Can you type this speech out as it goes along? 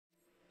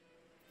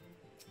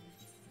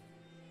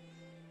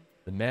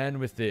The man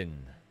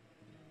within.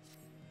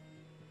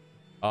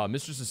 Ah,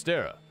 Mistress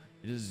Astera,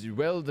 it is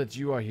well that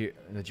you are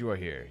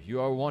here. You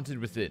are wanted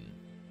within.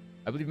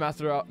 I believe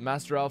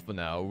Master Alpha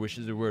now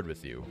wishes a word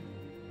with you.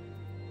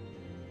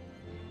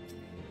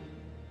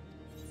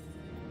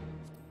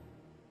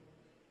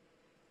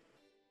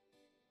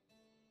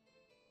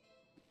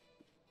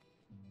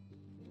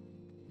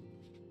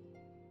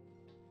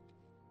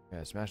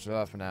 Yes, Master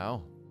Alpha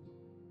now.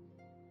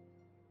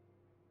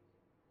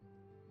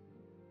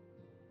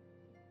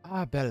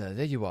 Ah, Bella,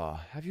 there you are.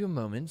 Have you a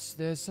moment?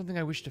 There's something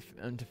I wish to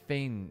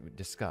fain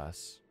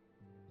discuss.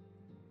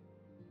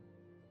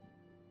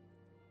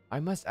 I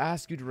must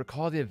ask you to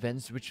recall the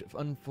events which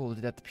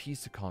unfolded at the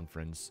Peace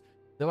Conference,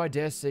 though I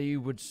dare say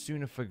you would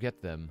sooner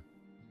forget them.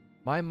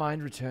 My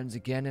mind returns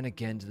again and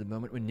again to the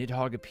moment when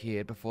Nidhogg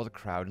appeared before the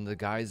crowd in the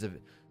guise of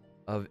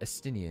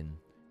Estinian.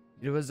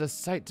 It was a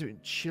sight to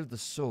chill the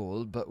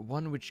soul, but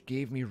one which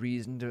gave me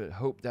reason to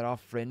hope that our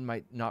friend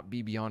might not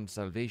be beyond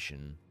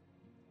salvation.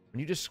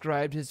 When you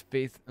described his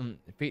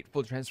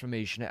fateful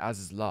transformation as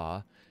his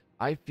law,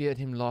 I feared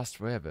him lost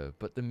forever,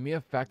 but the mere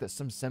fact that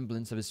some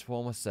semblance of his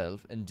former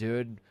self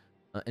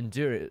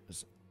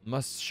endures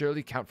must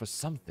surely count for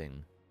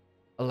something.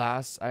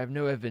 Alas, I have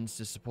no evidence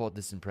to support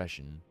this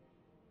impression.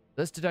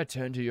 Thus did I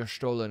turn to your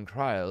stolen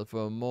Kryl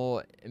for a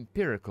more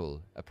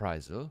empirical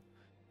appraisal,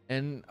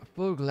 and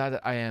full glad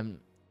that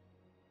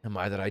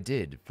that I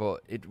did, for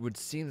it would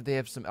seem that they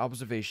have some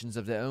observations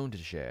of their own to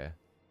share.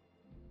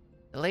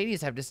 The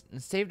ladies have just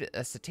saved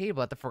us a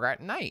table at the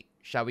Forgotten Knight.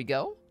 Shall we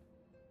go?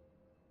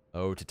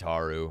 Oh,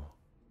 Tataru.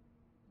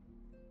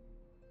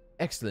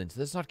 Excellent.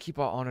 Let's not keep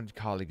our honored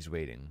colleagues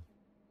waiting.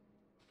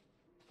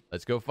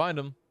 Let's go find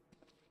them.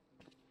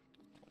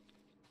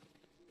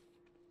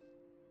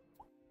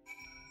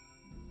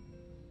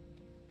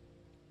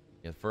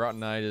 Yeah, the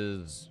Forgotten Knight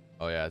is...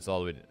 Oh yeah, it's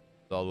all the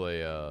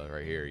way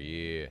right here.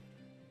 Yeah.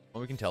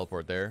 Well, we can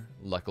teleport there,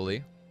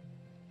 luckily.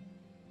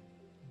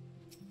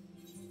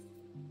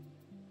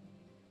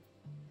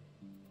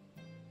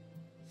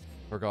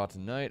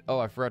 Forgotten Knight. Oh,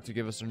 I forgot to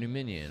give us our new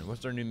minion.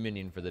 What's our new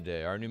minion for the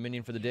day? Our new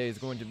minion for the day is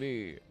going to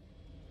be...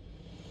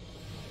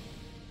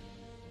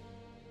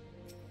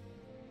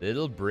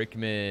 Little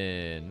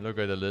Brickman. Look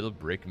at the little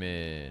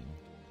Brickman.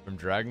 From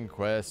Dragon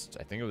Quest.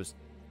 I think it was...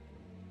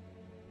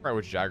 I forgot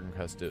which Dragon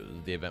Quest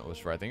the event was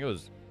for. I think it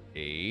was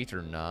 8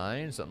 or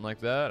 9. Something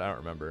like that. I don't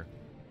remember.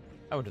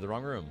 I went to the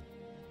wrong room.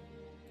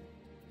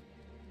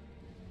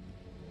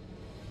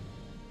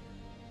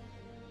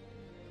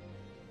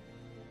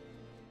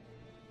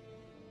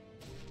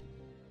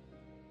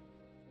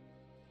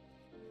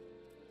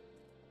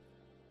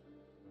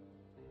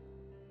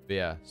 But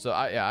yeah, so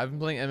I've been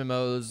playing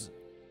MMOs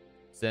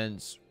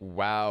since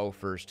WoW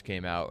first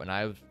came out, and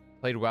I've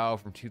played WoW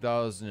from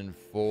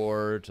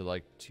 2004 to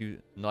like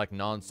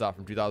nonstop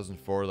from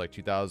 2004 to like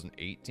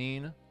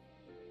 2018,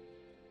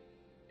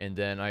 and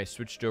then I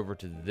switched over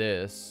to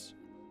this.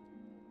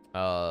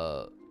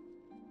 Yeah,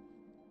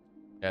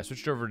 I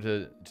switched over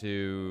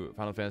to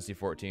Final Fantasy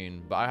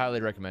 14, but I highly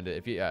recommend it.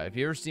 If you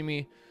ever see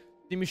me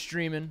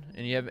streaming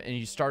and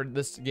you started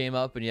this game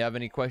up and you have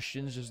any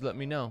questions, just let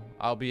me know.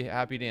 I'll be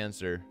happy to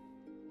answer.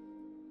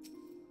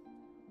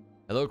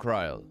 Hello,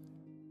 Kryl.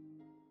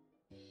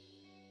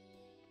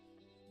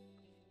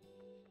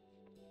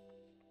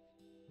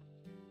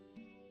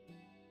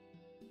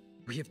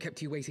 We have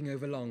kept you waiting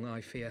over long,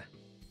 I fear.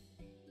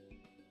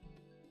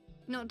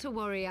 Not to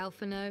worry,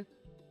 Alphino.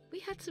 We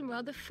had some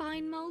rather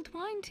fine mulled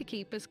wine to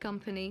keep us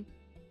company.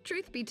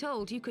 Truth be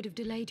told, you could have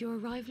delayed your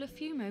arrival a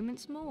few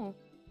moments more.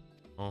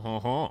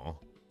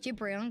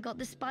 Gibrion got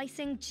the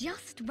spicing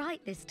just right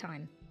this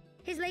time.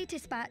 His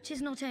latest batch is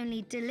not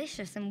only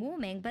delicious and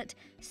warming, but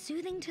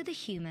soothing to the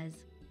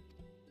humors.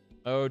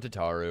 Oh,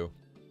 Tataru.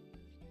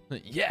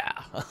 Yeah.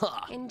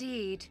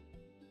 Indeed.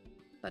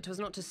 But 'twas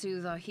not to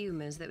soothe our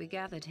humors that we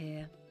gathered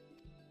here.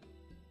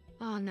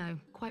 Ah, no,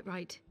 quite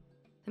right.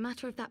 The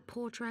matter of that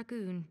poor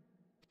dragoon.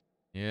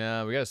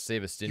 Yeah, we gotta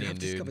save You Estinian, have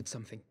dude. discovered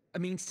something. A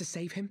means to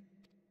save him?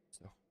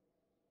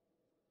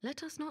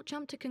 Let us not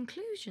jump to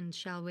conclusions,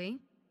 shall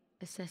we?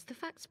 Assess the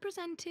facts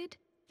presented,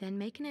 then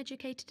make an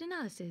educated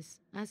analysis,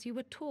 as you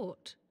were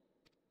taught.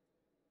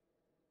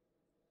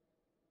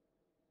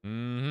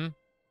 Mm-hmm.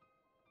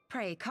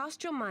 Pray,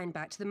 cast your mind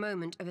back to the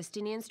moment of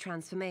Estinian's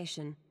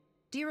transformation.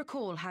 Do you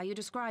recall how you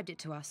described it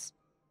to us?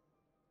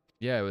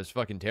 Yeah, it was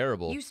fucking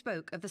terrible. You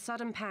spoke of the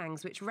sudden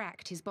pangs which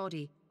racked his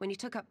body when he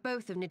took up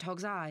both of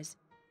Nidhogg's eyes,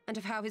 and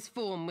of how his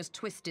form was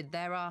twisted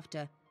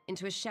thereafter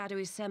into a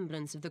shadowy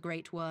semblance of the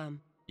Great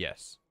Worm.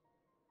 Yes.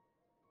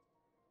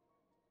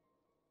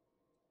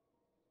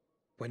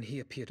 When he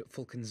appeared at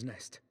Falcon's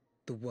Nest,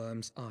 the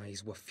worm's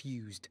eyes were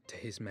fused to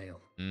his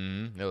mail.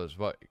 That was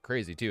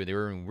crazy too. They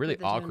were in really But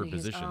that awkward only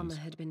his positions. armor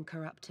had been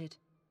corrupted.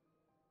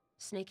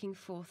 Snaking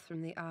forth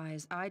from the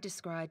eyes, I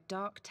descried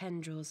dark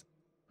tendrils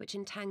which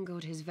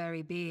entangled his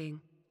very being.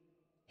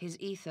 His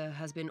ether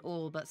has been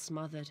all but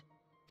smothered.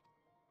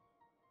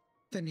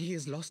 Then he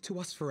is lost to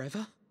us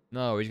forever?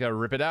 No, we just gotta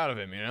rip it out of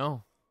him, you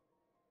know?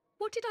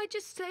 What did I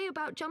just say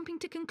about jumping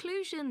to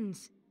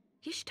conclusions?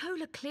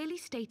 Y'shtola clearly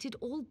stated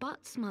all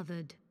but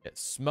smothered.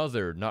 It's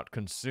smothered, not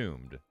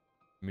consumed.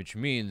 Which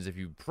means if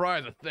you pry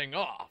the thing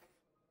off,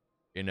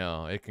 you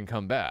know, it can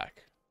come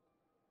back.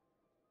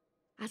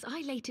 As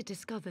I later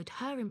discovered,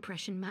 her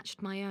impression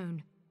matched my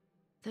own.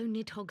 Though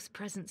Nidhogg's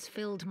presence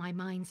filled my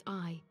mind's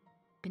eye,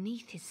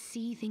 beneath his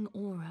seething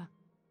aura,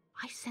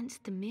 I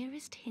sensed the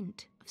merest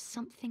hint of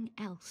something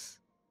else.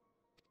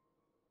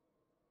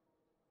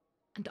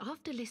 And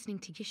after listening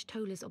to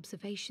Y'shtola's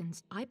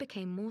observations, I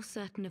became more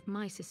certain of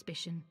my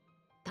suspicion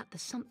that the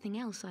something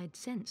else I'd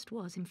sensed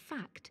was, in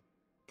fact,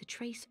 the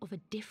trace of a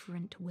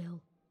different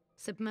will,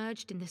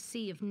 submerged in the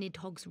sea of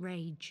Nidhogg's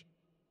rage.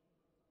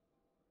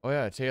 Oh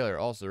yeah, Taylor,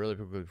 also really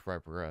quickly before I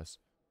progress.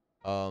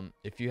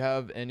 If you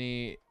have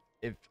any,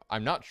 if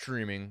I'm not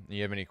streaming and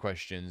you have any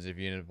questions, if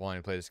you want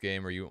to play this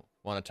game or you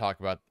want to talk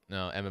about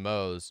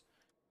MMOs,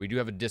 we do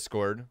have a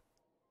Discord.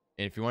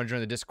 And if you want to join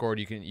the Discord,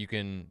 you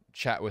can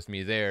chat with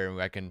me there,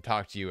 and I can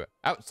talk to you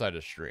outside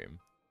of stream.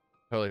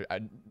 Totally,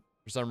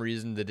 for some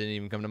reason that didn't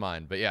even come to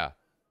mind, but yeah,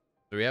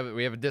 so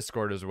we have a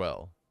Discord as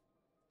well.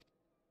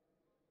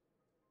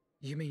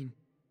 You mean?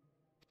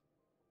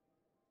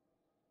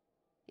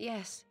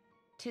 Yes,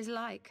 'tis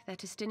like that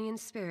Estinian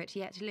spirit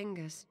yet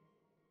lingers.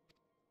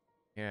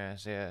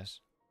 Yes, yes.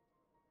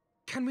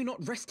 Can we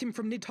not wrest him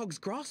from Nidhogg's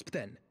grasp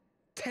then?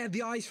 Tear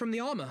the eyes from the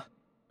armor?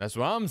 That's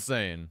what I'm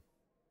saying.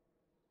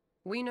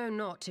 We know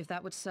not if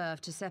that would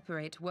serve to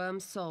separate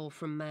Worm's soul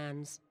from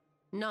man's.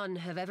 None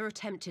have ever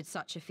attempted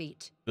such a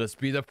feat. Let's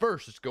be the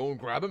first. Let's go and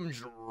grab him and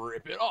just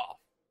rip it off.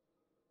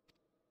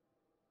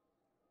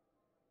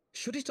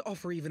 Should it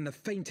offer even the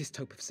faintest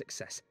hope of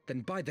success,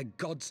 then by the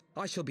gods,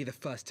 I shall be the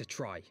first to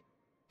try.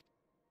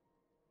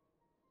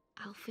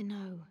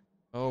 Alphino,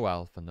 Oh,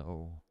 Alpha,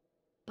 no.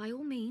 by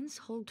all means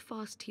hold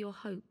fast to your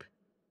hope,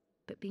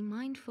 but be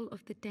mindful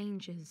of the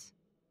dangers.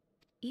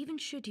 Even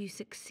should you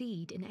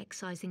succeed in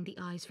excising the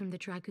eyes from the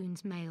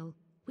Dragoon's mail,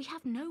 we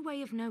have no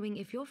way of knowing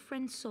if your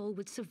friend's soul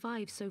would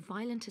survive so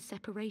violent a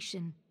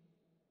separation.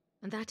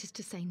 And that is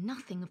to say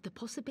nothing of the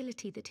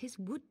possibility that his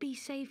would-be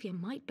savior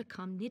might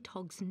become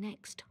Nidhogg's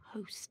next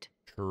host.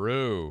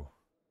 True.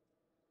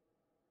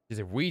 Because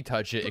if we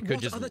touch it, But it could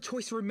what just... other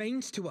choice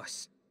remains to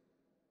us?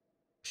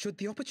 Should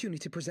the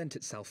opportunity present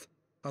itself,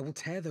 I will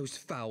tear those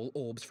foul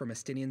orbs from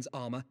Estinian's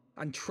armor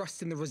and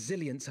trust in the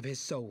resilience of his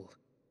soul,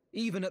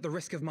 even at the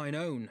risk of mine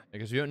own.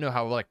 Because we don't know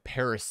how, like,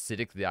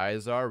 parasitic the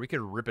eyes are. We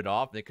could rip it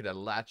off, and they could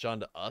latch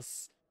onto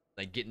us,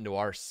 like, get into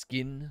our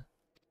skin.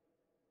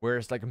 Wear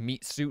us like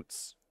meat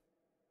suits.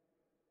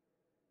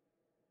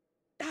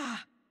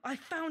 Ah, I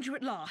found you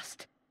at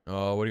last.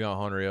 Oh, what do you got,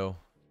 Honrio?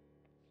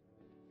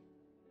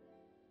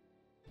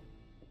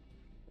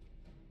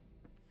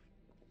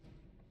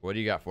 What do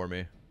you got for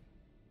me?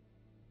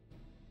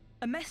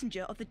 A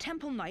messenger of the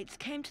Temple Knights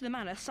came to the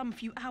manor some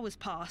few hours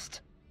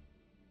past.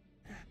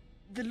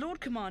 The Lord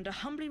Commander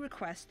humbly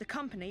requests the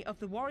company of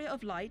the Warrior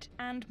of Light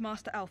and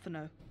Master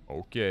Alphino.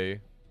 Okay.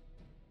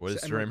 What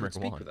does Sir Emmerich Emmerich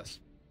speak want? with us?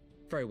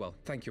 Very well,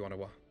 thank you,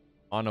 Anawa.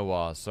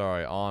 Anawa,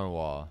 sorry,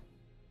 Anawa.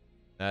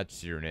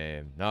 That's your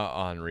name, not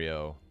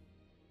Onryo.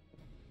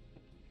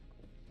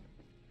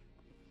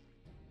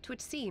 'Twould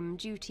seem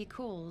duty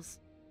calls.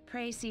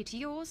 Pray see to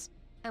yours,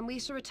 and we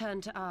shall return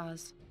to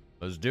ours.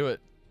 Let's do it.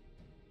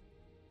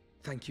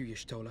 Thank you,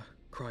 Y'shtola,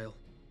 Kryl.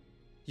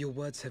 Your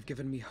words have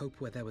given me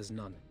hope where there was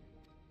none.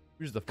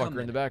 Who's the Come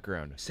fucker in the then.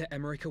 background? Sir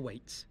Emmerich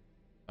awaits.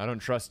 I don't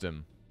trust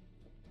him.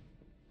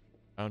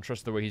 I don't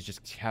trust the way he's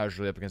just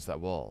casually up against that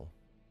wall.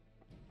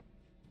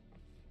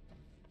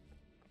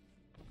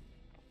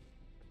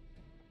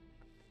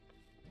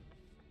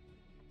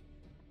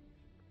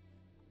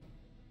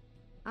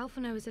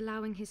 Alphino is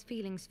allowing his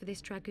feelings for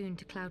this Dragoon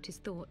to cloud his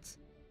thoughts.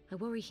 I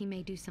worry he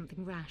may do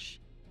something rash.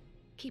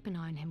 Keep an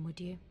eye on him, would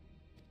you?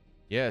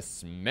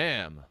 Yes,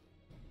 ma'am.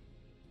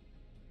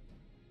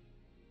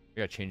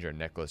 We gotta change our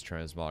necklace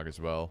transmog as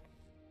well.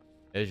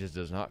 It just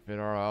does not fit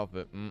our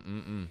outfit.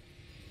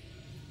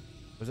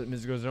 Was it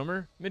Midgard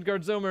Zomer?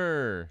 Midgard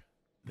Zomer!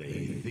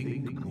 They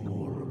think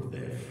more of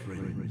their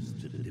friends'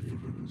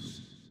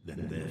 deliverance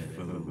than their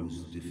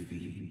foes'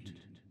 defeat.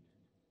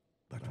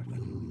 But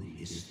will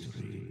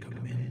history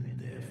commend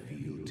their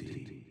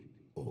fealty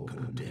or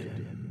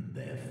condemn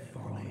their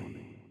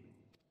folly?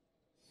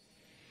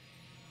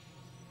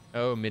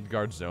 Oh,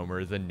 Midgard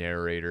Zomer, the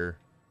narrator.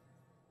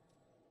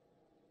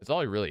 That's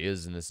all he really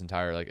is in this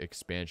entire like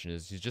expansion.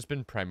 Is he's just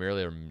been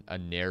primarily a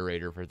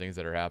narrator for things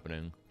that are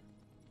happening.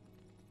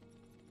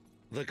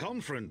 The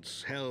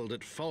conference held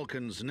at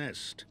Falcon's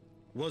Nest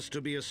was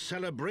to be a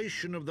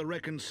celebration of the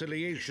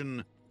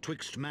reconciliation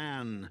twixt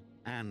man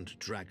and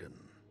dragon.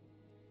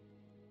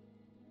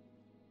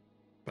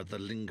 But the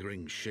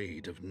lingering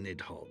shade of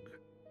Nidhogg,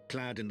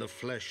 clad in the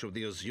flesh of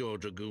the Azure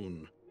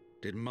Dragoon,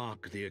 did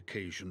mark the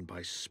occasion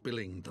by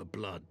spilling the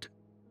blood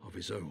of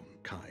his own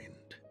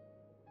kind.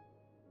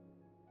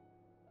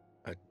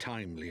 A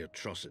timely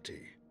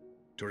atrocity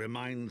to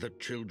remind the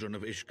children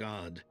of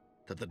Ishgard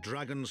that the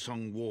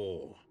Dragonsong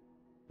War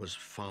was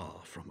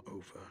far from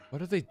over.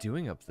 What are they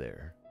doing up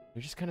there?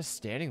 They're just kind of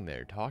standing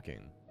there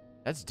talking.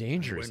 That's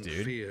dangerous, When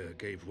dude. fear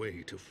gave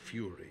way to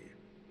fury,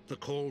 the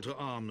call to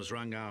arms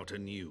rang out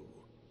anew.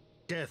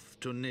 Death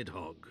to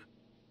Nidhogg.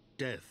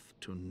 Death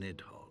to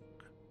Nidhogg.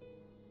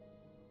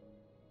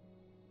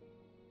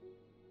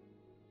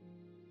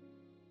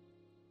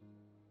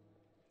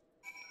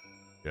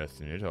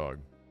 Destiny Dog.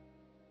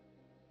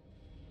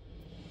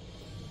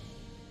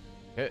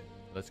 Okay,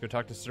 let's go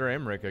talk to Sir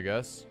Emmerich, I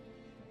guess.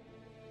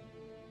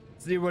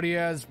 See what he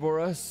has for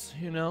us,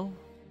 you know?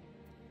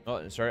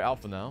 Oh, sorry,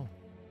 Alpha now.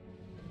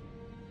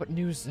 What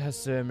news has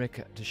Sir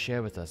Emmerich to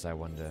share with us, I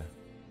wonder?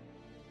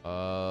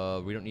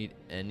 We don't need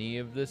any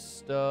of this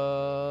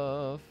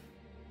stuff.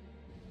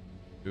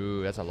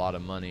 Ooh, that's a lot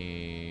of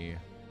money.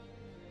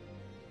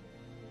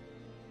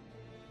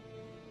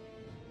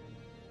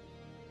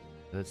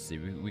 Let's see,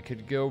 we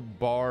could go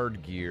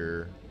Bard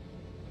gear.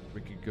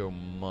 We could go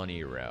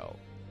money route.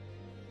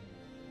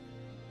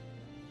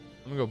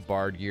 I'm gonna go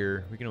Bard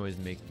gear. We can always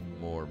make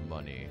more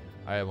money.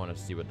 I want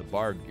to see what the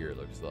Bard gear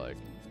looks like.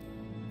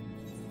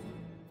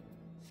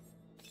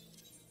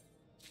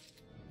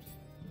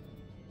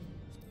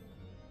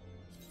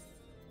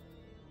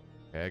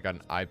 Okay, I got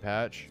an eye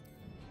patch.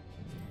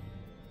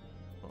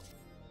 Oh,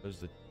 what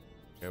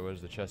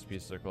does the chest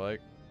piece look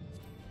like?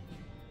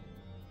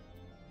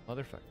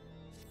 Motherfucker.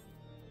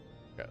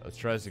 Okay, let's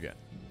try this again.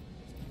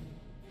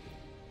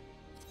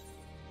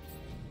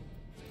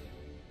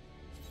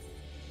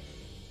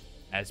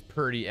 That's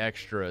pretty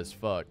extra as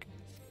fuck.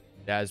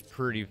 That's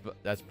pretty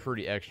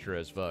extra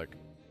as fuck.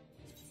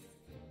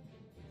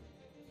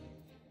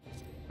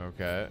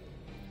 Okay.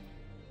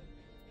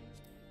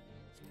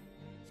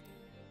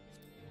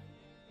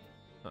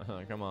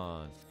 Come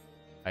on.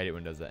 I hate it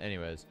when it does that.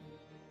 Anyways.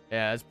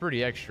 Yeah, it's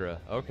pretty extra.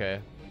 Okay.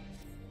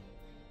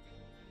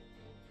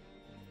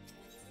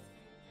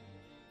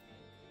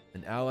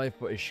 An ally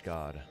for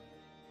Ishgard.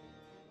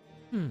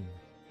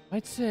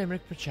 Might Sir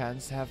Emmerich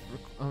perchance have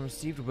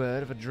received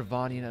word of a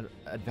Dravanian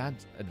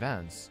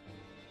advance?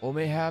 Or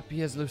mayhap he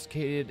has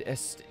located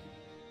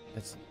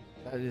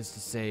that is to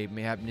say,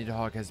 mayhap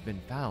Nidhogg has been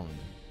found.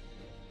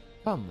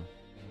 Come,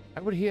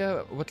 I would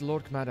hear what the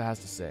Lord Commander has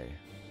to say.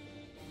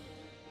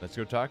 Let's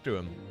go talk to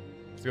him.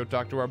 Let's go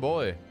talk to our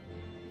boy.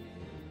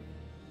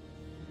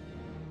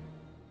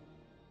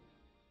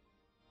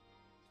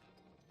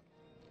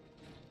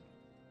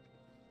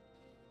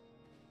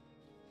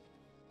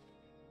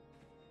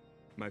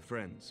 My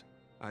friends,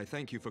 I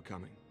thank you for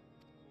coming.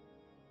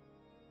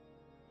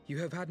 You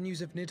have had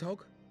news of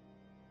Nidhogg?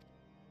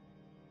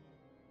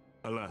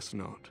 Alas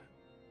not.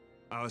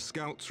 Our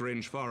scouts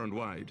range far and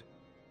wide,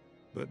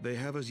 but they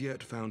have as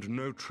yet found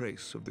no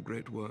trace of the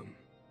Great Worm.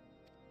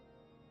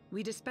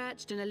 We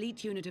dispatched an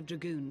elite unit of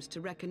dragoons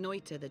to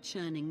reconnoiter the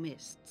churning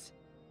mists,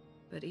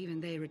 but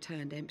even they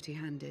returned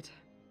empty-handed.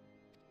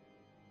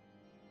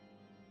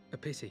 A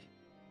pity.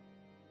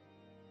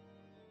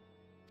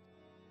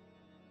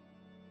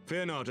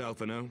 Fear not,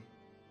 Alphino.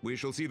 We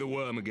shall see the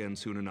worm again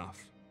soon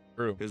enough.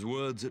 True. His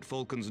words at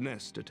Falcon's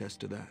Nest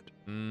attest to that.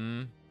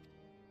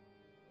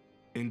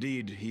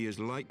 Indeed, he is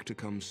like to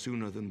come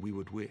sooner than we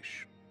would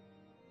wish.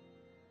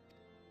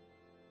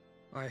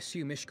 I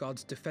assume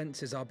Ishgard's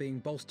defenses are being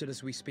bolstered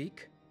as we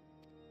speak?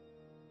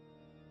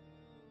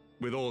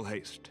 With all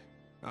haste.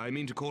 I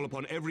mean to call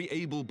upon every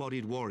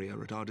able-bodied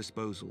warrior at our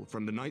disposal,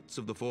 from the Knights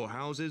of the Four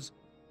Houses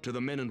to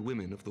the men and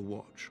women of the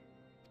Watch.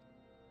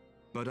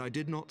 But I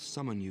did not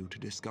summon you to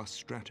discuss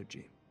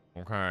strategy.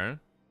 Okay.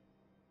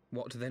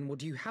 What then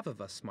would you have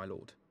of us, my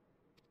lord?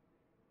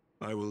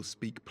 I will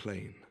speak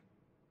plain.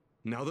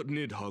 Now that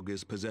Nidhogg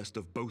is possessed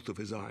of both of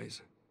his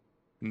eyes,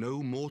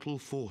 no mortal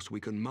force we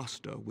can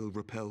muster will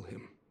repel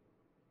him.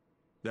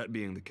 That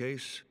being the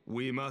case,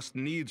 we must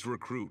needs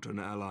recruit an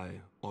ally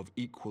of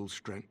equal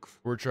strength.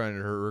 We're trying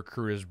to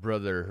recruit his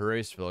brother,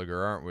 Heavensward,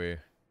 aren't we?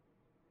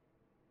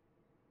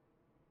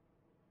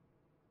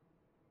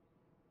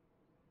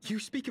 You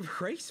speak of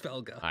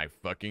Heavensward? I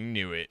fucking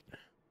knew it.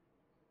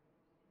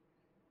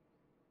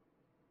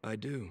 I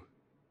do.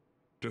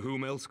 To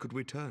whom else could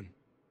we turn?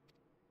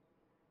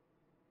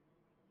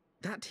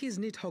 That he is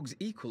Nidhogg's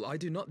equal, I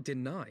do not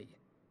deny.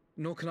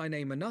 Nor can I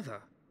name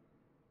another.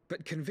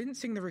 But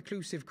convincing the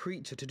reclusive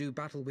creature to do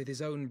battle with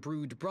his own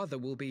brood brother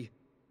will be...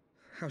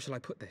 how shall I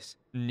put this?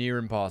 Near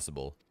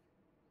impossible.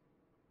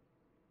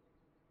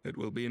 It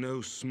will be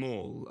no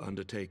small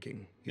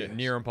undertaking. Yeah, yes.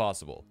 near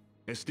impossible.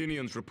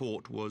 Estinian's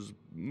report was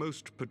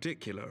most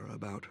particular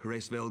about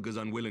Heavensward's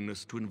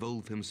unwillingness to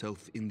involve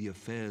himself in the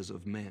affairs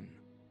of men.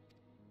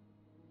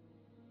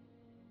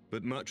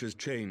 But much has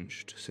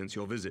changed since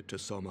your visit to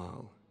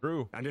Somal.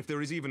 True. And if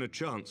there is even a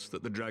chance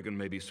that the dragon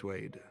may be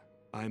swayed,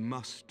 I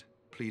must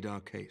plead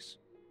our case.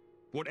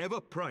 Whatever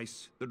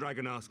price the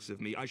dragon asks of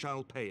me, I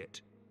shall pay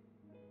it.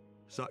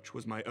 Such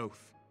was my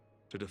oath,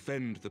 to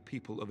defend the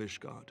people of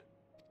Ishgard.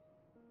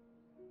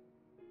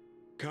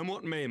 Come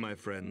what may, my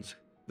friends,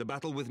 the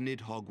battle with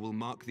Nidhogg will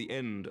mark the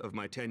end of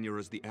my tenure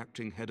as the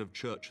acting head of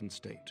church and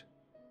state.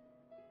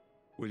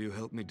 Will you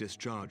help me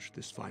discharge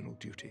this final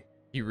duty?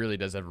 He really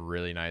does have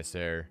really nice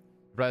hair.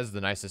 Probably has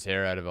the nicest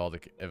hair out of all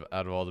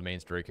the main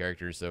story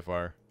characters so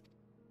far.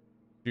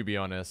 To be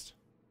honest.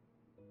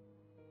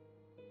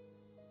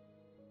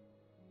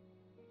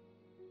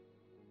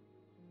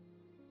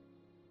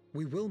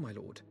 We will, my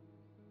lord.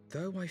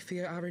 Though I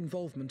fear our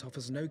involvement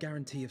offers no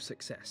guarantee of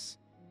success.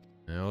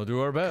 We'll do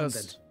our best.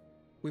 Come then.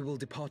 We will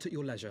depart at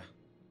your leisure.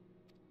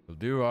 We'll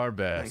do our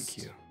best.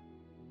 Thank you.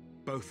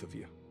 Both of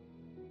you.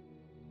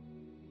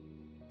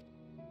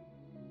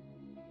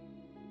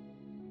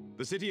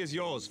 The city is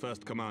yours,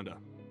 First Commander.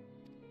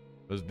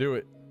 Let's do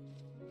it.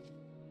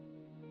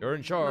 You're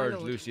in charge,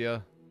 lord.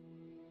 Lucia.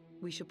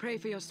 We shall pray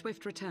for your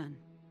swift return.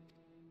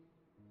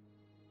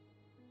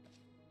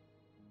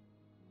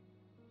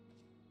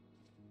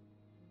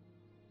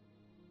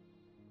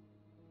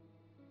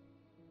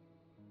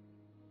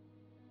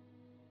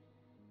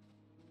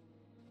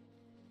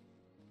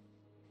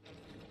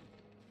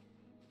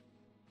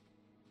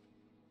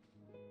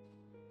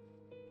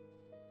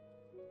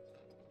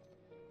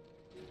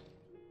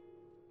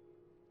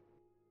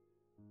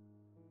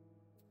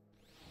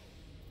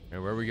 Okay,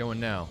 where are we going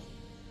now?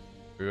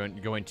 We're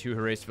going to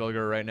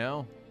Heavensward right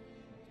now?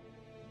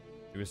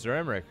 To Sir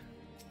Emmerich.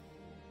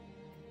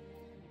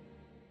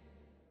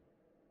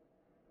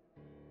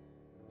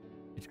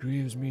 It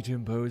grieves me to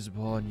impose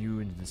upon you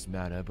in this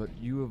manner, but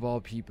you of all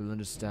people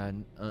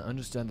understand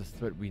the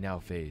threat we now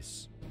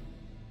face.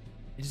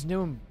 It is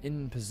no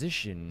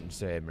imposition,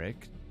 Sir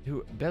Emmerich.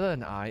 To Bella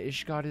and I,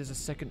 Ishgard is a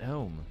second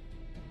home.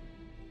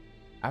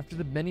 After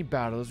the many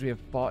battles we have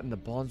fought and the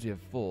bonds we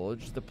have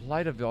forged, the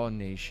plight of your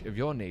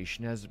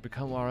nation has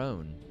become our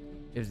own.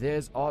 If there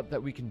is aught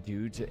that we can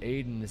do to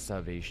aid in its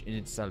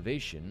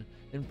salvation,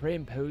 then pray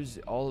impose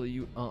all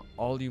you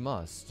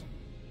must.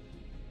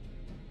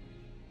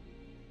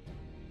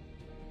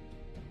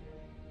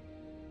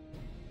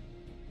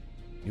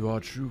 You are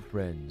true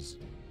friends.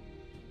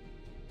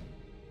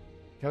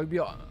 Shall we be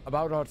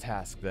about our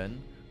task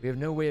then? We have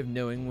no way of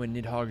knowing when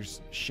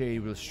Nidhogg's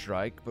shade will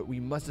strike, but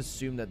we must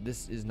assume that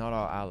this is not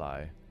our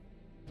ally.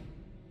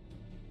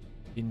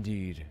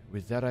 Indeed,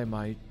 with that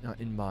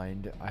in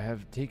mind, I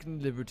have taken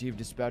the liberty of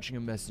dispatching a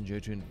messenger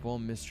to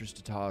inform Mistress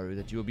Tataru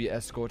that you will be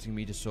escorting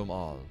me to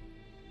Somal.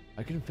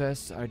 I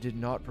confess I did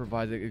not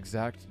provide the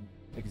exact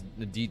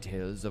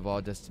details of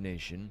our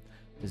destination,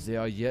 as they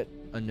are yet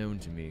unknown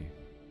to me.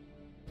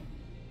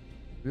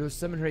 We will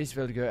summon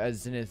Heavensward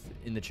as Zenith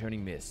in the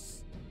churning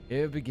mists.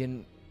 Ere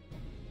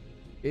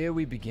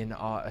we begin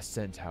our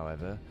ascent,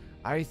 however,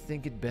 I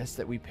think it best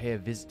that we pay a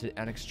visit to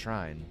Annex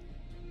Shrine.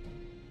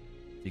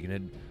 Taking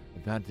an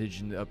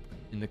advantage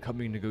in the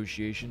coming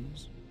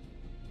negotiations?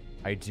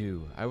 I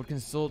do. I would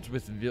consult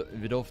with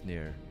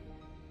Vidofnir.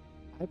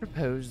 I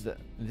propose that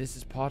this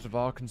is part of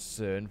our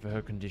concern for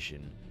her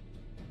condition.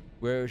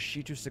 Were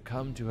she to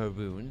succumb to her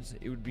wounds,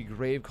 it would be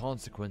grave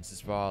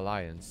consequences for our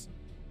alliance.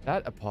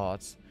 That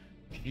apart,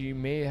 she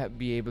may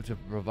be able to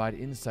provide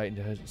insight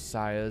into her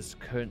sire's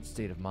current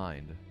state of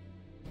mind.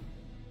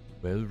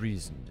 Well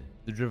reasoned.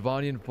 The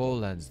Dravanian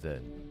Forelands,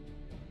 then.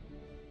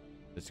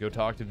 Let's go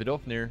talk to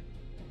Vidofnir.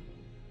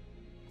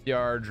 See how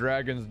our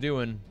dragon's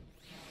doing.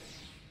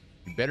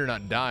 You better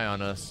not die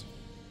on us.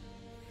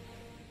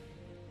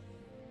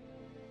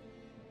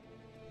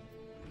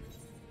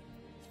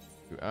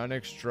 To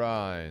Annex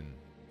Shrine.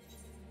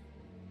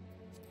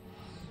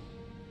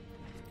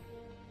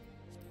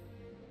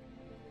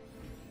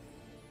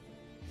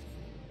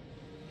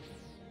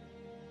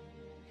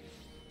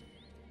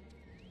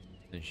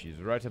 And she's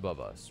right above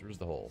us. Where's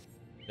the hole?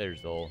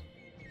 There's the hole.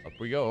 Up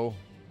we go.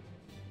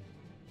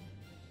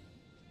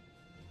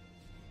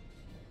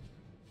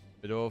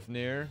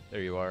 Vidofnir,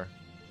 there you are.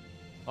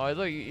 Oh,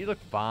 look, you look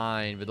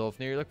fine,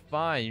 Vidofnir. You look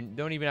fine. You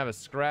don't even have a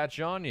scratch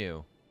on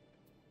you.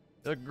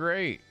 You look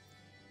great.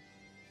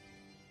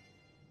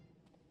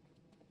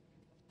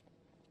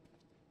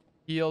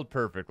 Healed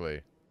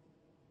perfectly.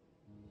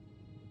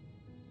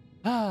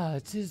 Ah,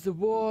 'tis the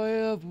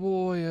warrior of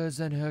warriors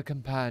and her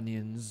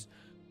companions.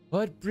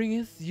 What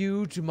bringeth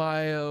you to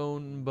my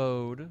own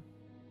abode?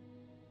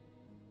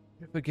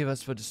 Forgive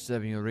us for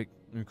disturbing your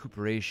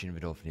recuperation,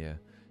 Vidofnir.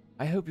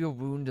 I hope your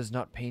wound does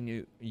not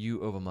pain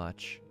you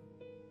overmuch.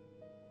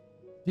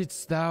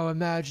 Didst thou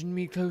imagine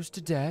me close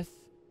to death?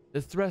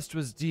 The thrust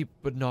was deep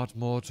but not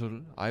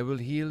mortal. I will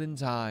heal in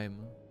time.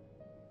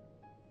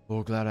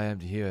 Oh, glad I am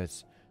to hear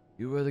it.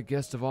 You were the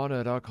guest of honor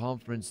at our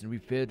conference, and we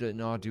failed in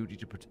our duty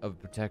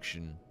of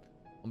protection.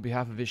 On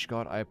behalf of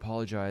Ishgard, I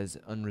apologize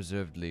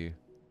unreservedly.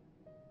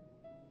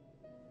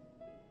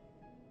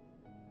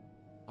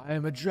 I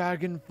am a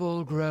dragon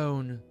full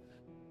grown,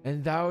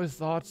 and thou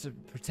thought to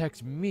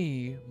protect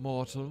me,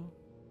 mortal.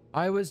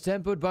 I was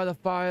tempered by the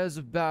fires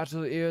of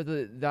battle ere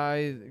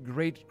thy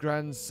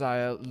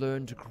great-grandsire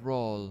learned to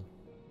crawl.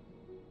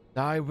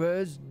 Thy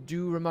words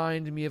do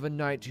remind me of a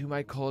knight whom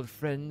I called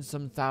friend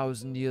some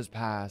 1,000 years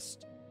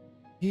past.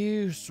 He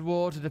who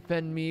swore to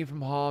defend me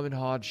from harm and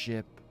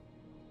hardship.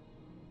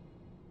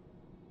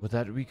 But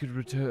that we could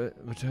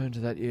return to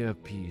that era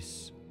of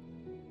peace,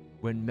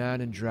 when man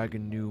and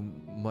dragon knew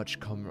much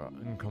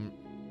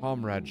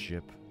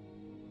comradeship.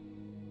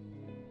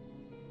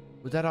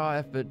 But that our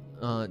effort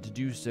to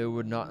do so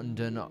were not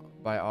undone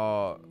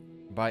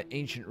by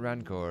ancient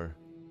rancor.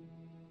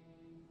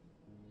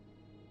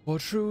 For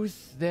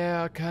truth,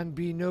 there can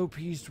be no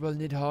peace while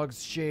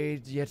Nidhogg's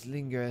shade yet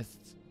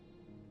lingereth.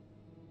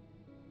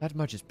 That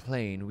much is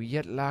plain. We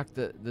yet lack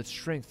the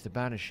strength to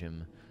banish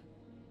him.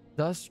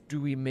 Thus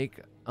do we make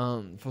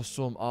for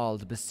Storm all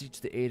to beseech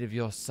the aid of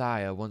your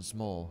sire once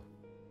more.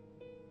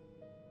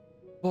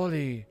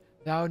 Folly,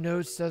 thou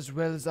knowest as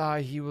well as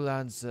I how he will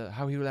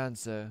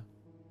answer.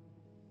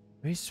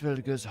 May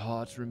Svelger's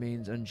heart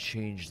remains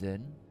unchanged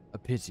then. A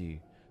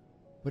pity.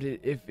 But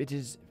if it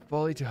is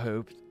folly to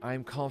hope, I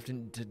am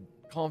content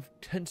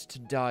to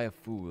die a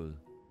fool.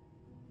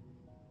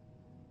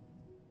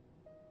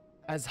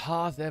 As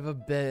hath ever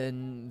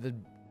been the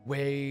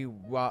way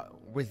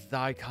with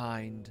thy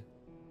kind.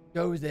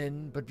 Go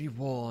then, but be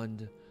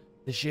warned.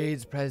 The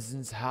Shade's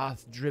presence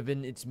hath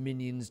driven its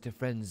minions to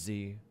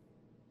frenzy.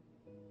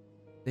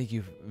 Thank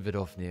you,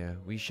 Vidofnir.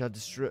 We shall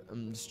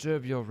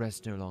disturb your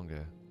rest no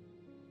longer.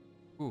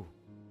 Ooh.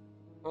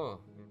 Oh,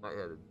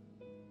 lightheaded.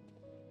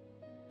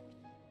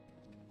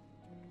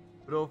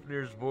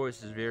 Vidofnir's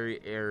voice is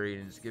very airy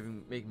and it's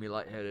making me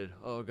lightheaded.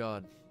 Oh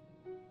god.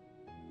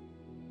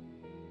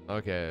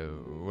 Okay,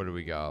 what do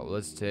we got?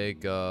 Let's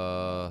take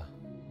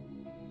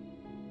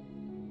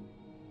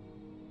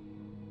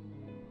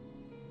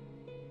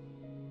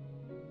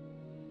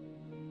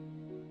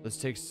let's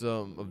take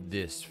some of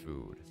this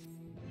food.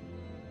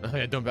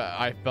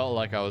 I felt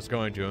like I was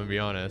going to be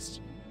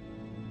honest.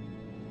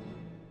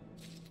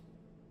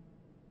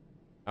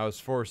 I was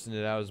forcing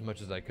it out as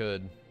much as I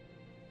could.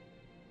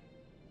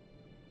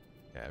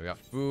 Yeah, we got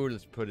food.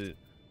 Let's put it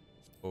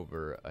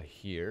over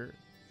here.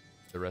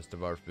 The rest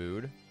of our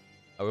food.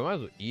 Oh, we might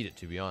as well eat it,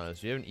 to be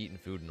honest. We haven't eaten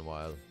food in a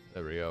while.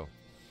 There we go.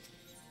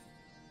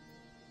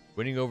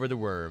 Winning over the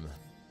worm.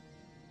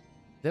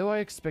 Though I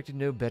expected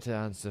no better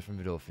answer from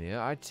Vidofnir,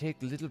 I take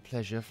little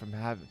pleasure from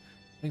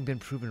having been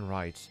proven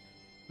right.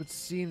 It would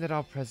seem that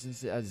our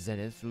presence at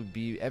Zenith will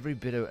be every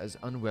bit as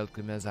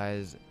unwelcome as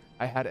I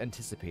had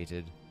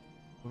anticipated.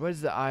 What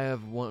is the eye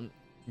of one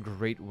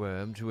great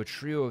worm to a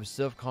trio of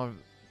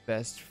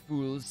self-confessed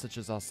fools such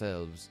as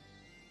ourselves?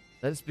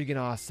 Let us begin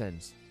our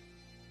ascent.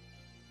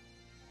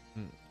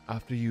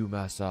 After you,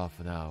 Master,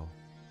 for now.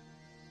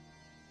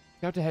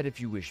 Scout ahead if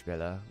you wish,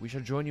 Bella. We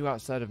shall join you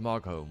outside of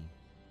Mogholm.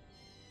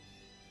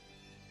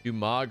 To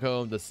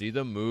Mogholm to see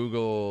the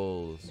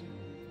Moogles.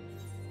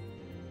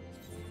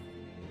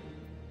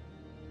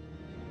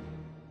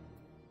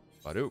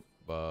 Badoop,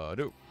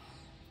 badoop.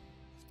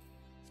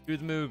 To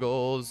the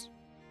Moogles.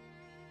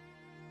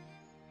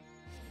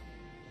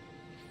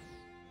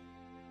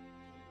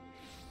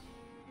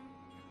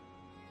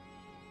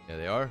 There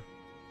they are.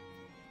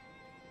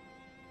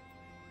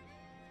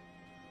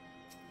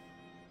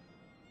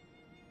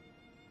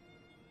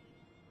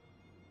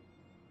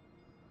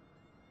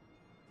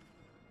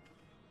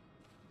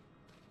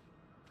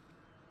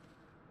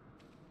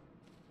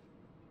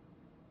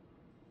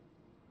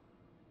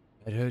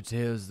 I'd heard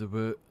tales of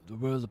the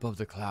world above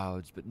the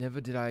clouds, but never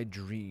did I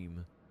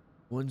dream.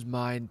 One's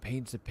mind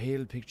paints a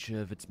pale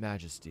picture of its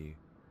majesty.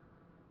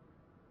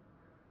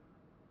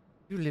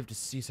 You live to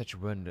see such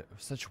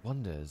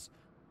wonders.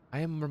 I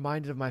am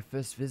reminded of my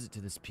first visit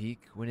to this peak,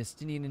 when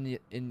Estinian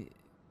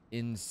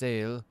in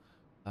sail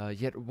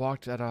yet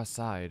walked at our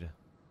side.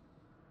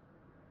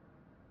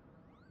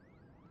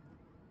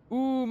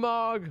 Ooh,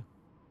 Mog!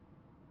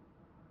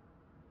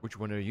 Which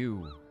one are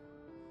you?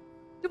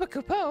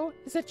 Kupo,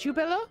 is that you,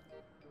 Bella?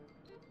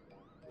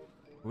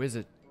 Who is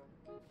it?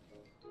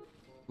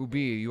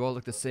 Ubi, you all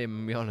look the same,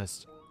 to be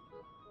honest.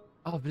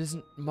 Oh, but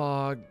isn't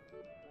Mog...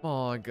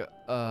 Don't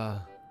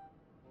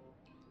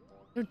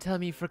tell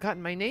me you've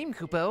forgotten my name,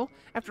 Kupo,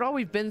 after all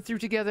we've been through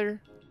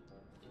together.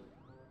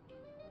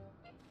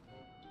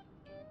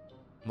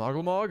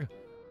 Mog?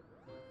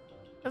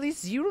 At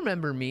least you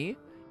remember me.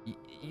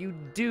 You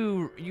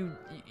do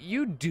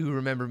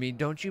remember me,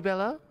 don't you,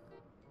 Bella?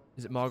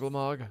 Is it Mog?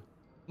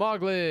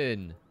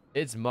 Moglin!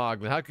 It's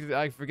Moglin. How could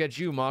I forget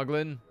you,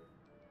 Moglin?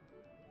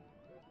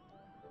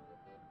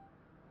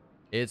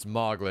 It's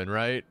Moglin,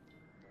 right?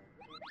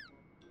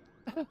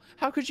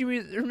 How could you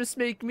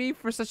mistake me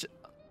for such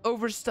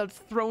overstuffed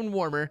throne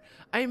warmer?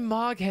 I'm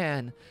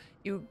Moghan,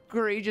 the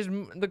courageous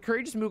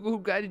Moogle who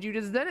guided you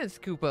to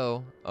Zenith,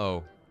 Kupo.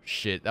 Oh,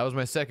 shit. That was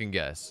my second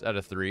guess out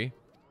of 3.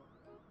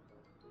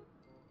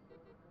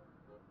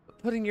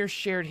 Putting your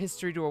shared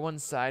history to one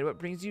side, what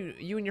brings you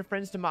and your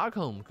friends to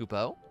Mogholm,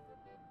 Kupo?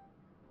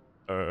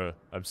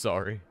 I'm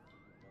sorry.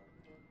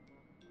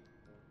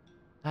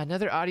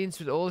 Another audience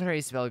with old Harry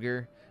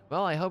Svelger.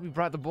 Well, I hope you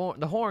brought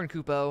the horn,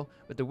 Kupo.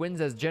 With the winds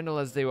as gentle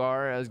as they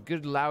are, a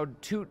good loud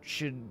toot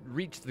should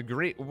reach the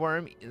great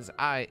worm's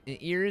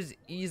ears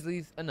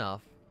easily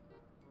enough.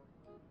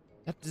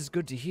 That is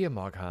good to hear,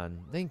 Moghan.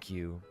 Thank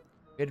you.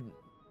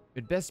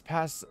 We'd best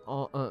press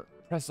on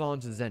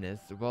to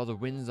Zenith while the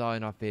winds are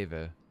in our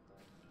favor.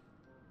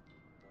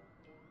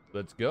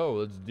 Let's go.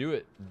 Let's do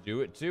it. Do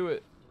it to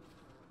it.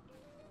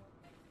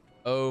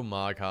 Oh,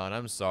 Moghan,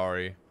 I'm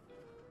sorry.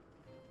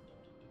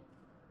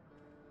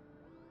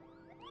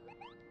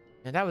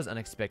 And that was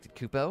unexpected,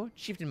 Kupo.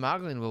 Chieftain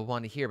Moglin will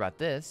want to hear about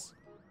this.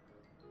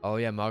 Oh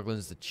yeah,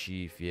 Moglin's the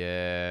chief.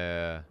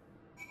 Yeah.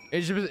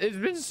 It's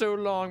been so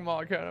long,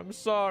 Moghan. I'm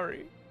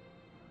sorry.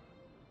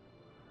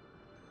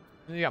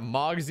 Then you got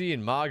Mogsy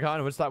and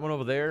Moghan. What's that one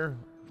over there?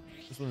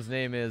 This one's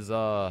name is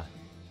doesn't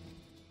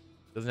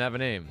have a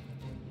name.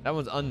 That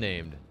one's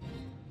unnamed.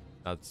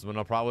 That's the one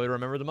I'll probably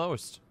remember the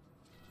most.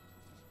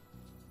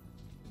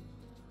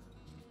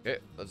 Okay,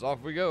 that's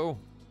off we go.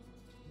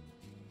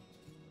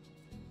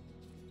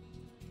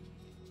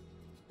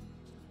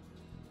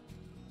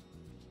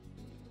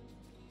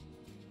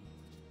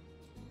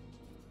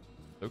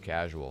 So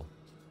casual.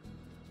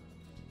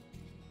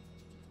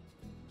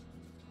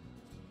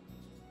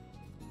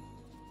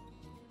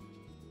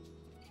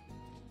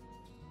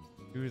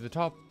 To the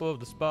top of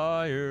the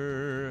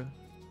spire.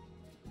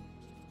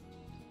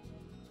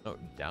 Oh,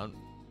 down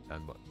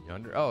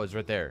yonder. Oh, it's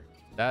right there.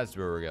 That's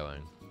where we're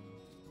going.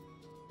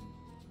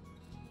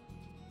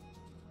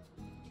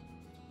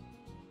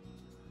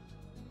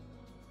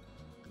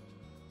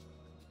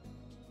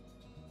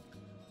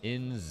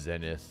 In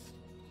Zenith.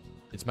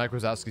 It's Mike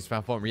Wazowski's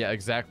found form. Yeah,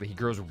 exactly. He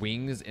grows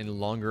wings and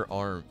longer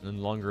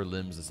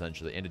limbs,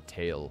 essentially, and a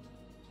tail.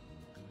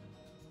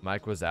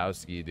 Mike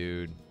Wazowski,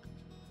 dude.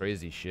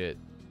 Crazy shit.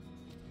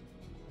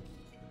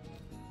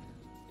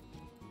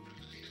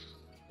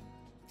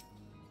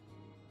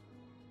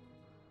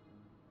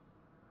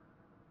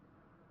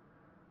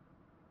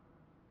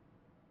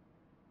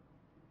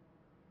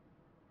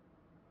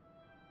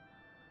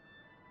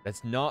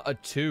 That's not a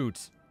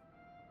toot.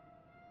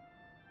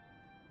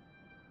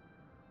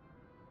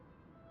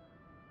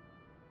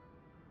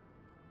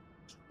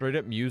 Straight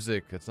up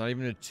music. That's not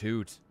even a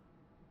toot.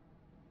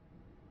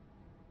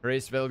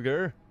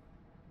 Racevelger,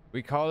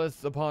 we call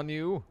this upon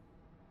you.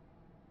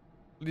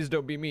 Please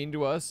don't be mean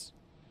to us.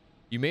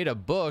 You made a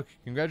book.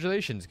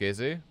 Congratulations,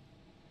 Casey.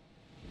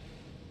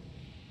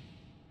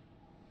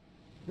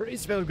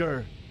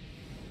 Racevelger.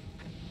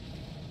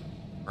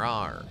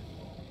 Rawr.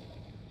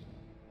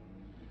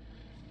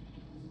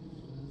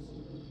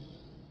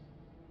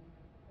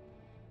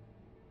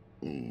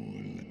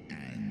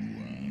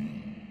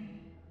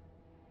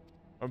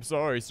 I'm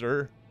sorry,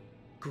 sir.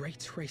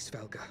 Great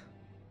Racevelger.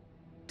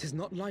 'Tis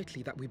not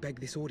lightly that we beg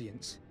this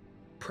audience.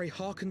 Pray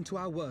hearken to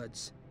our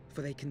words,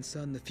 for they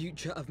concern the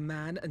future of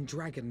man and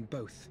dragon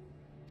both.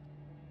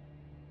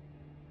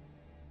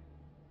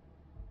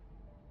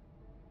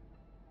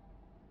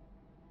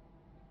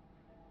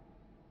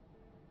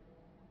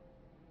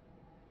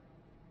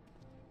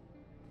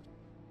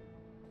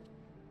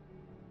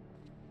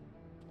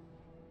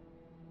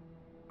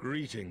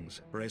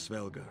 Greetings,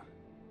 Racevelger.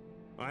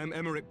 I am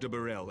Emmerich de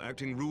Burrell,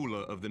 acting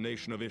ruler of the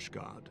nation of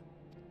Ishgard.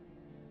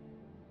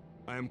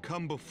 I am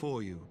come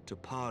before you to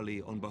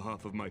parley on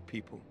behalf of my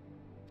people.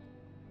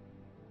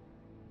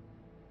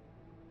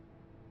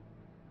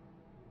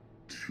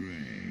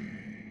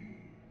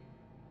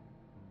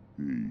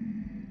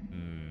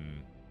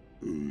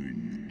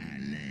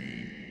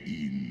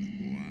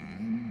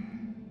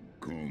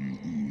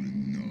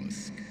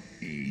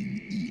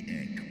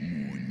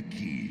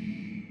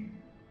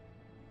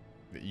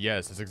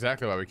 Yes, that's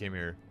exactly why we came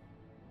here.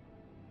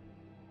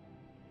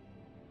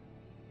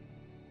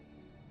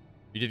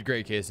 You did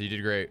great, Casey. You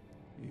did great.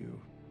 You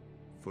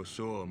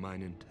foresaw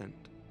mine intent.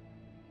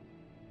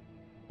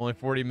 Only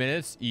 40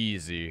 minutes?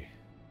 Easy.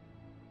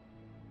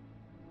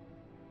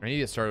 I need to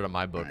get started on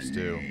my books,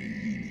 too.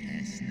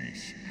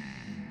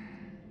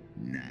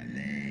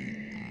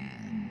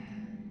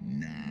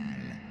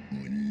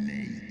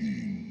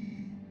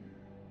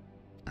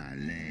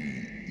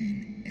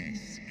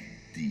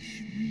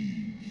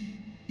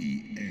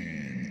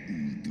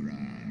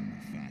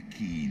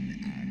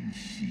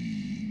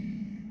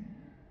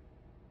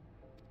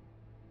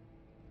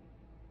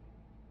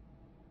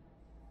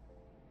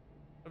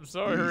 I'm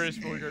sorry,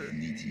 Racevelger.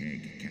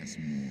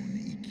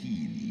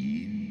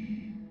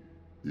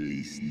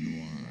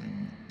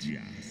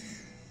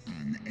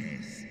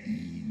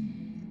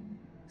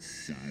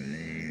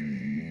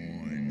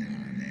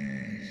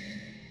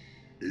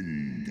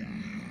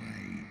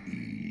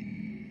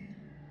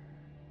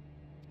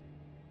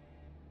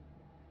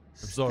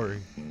 I'm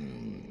sorry.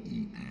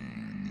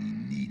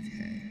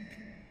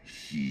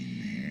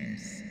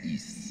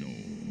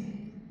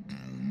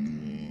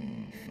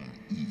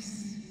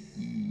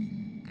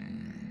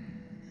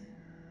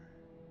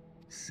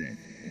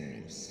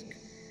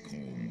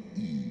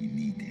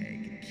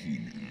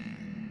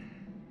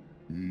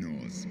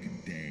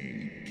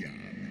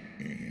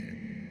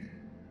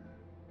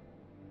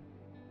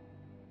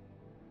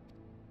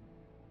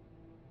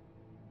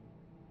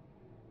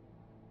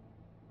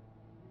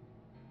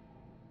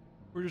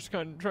 We're just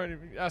kind of trying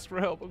to ask for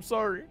help. I'm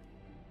sorry.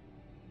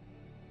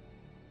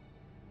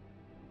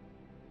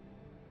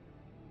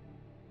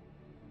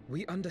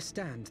 We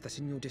understand that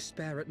in your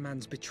despair at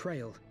man's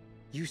betrayal,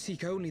 you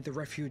seek only the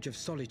refuge of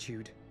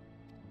solitude.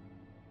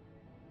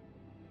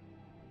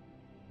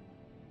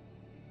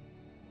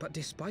 But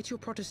despite your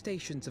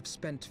protestations of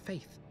spent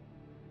faith,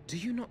 do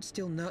you not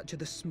still nurture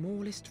the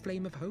smallest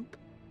flame of hope?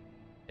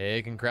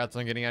 Hey, congrats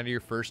on getting out of your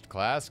first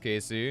class,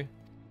 Casey.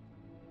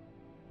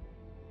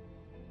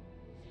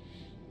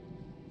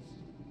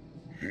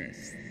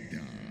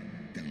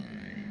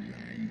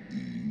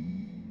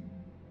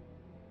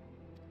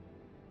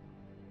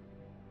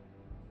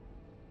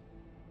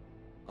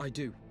 I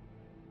do.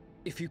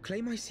 If you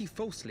claim I see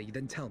falsely,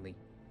 then tell me,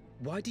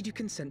 why did you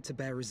consent to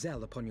bear a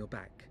Zell upon your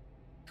back?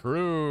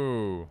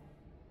 True.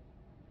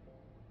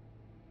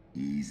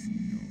 Is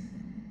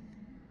known.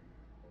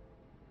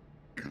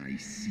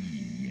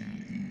 Kaisia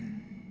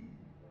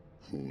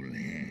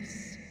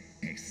Holhes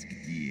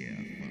Eskdir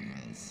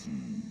Falsu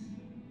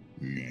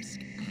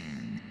Nesk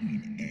an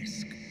in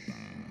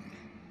Eskbar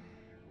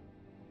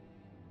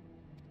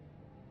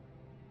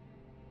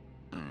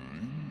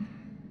An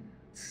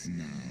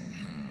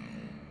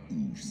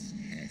Snauhau Us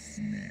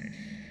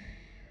Hesnesh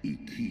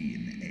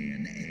Ikin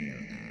en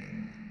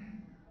Elan.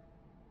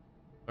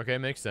 Okay,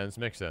 makes sense,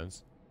 makes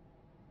sense.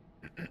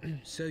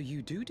 So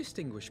you do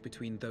distinguish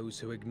between those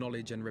who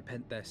acknowledge and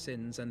repent their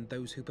sins and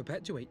those who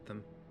perpetuate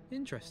them.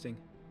 Interesting.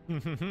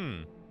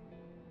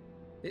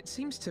 It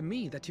seems to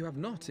me that you have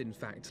not, in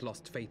fact,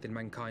 lost faith in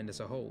mankind as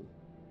a whole.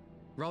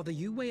 Rather,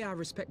 you weigh our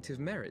respective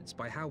merits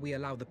by how we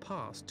allow the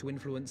past to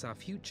influence our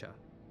future.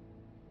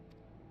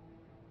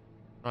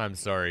 I'm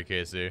sorry,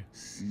 Casey.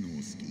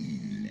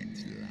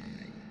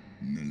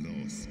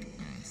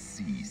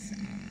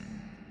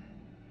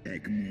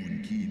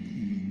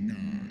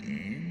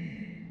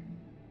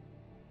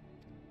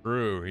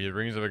 True, he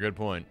brings up a good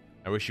point.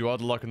 I wish you all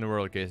the luck in the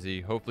world,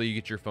 Casey. Hopefully you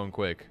get your phone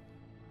quick.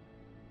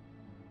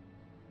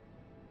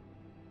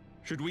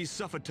 Should we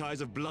suffer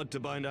ties of blood to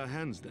bind our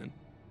hands, then?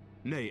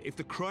 Nay, if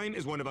the crime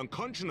is one of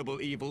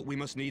unconscionable evil, we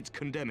must needs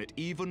condemn it,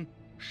 even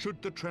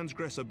should the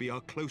transgressor be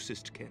our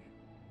closest kin.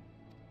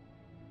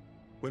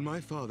 When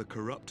my father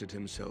corrupted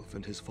himself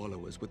and his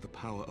followers with the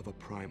power of a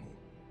primal,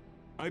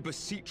 I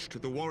beseeched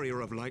the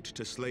warrior of light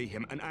to slay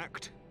him, an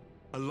act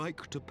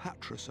alike to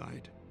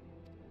patricide.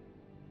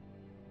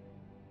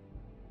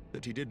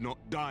 That he did not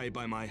die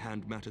by my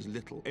hand matters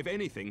little. If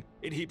anything,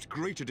 it heaps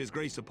greater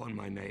disgrace upon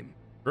my name.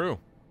 True.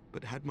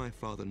 But had my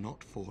father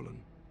not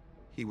fallen,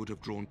 he would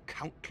have drawn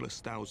countless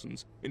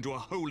thousands into a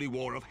holy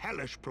war of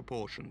hellish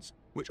proportions,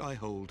 which I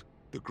hold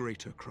the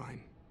greater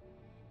crime.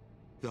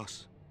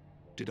 Thus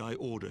did I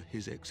order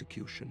his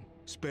execution,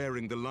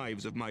 sparing the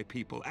lives of my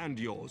people and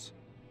yours.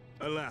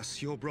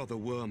 Alas, your brother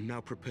Worm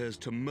now prepares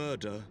to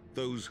murder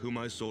those whom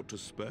I sought to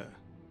spare.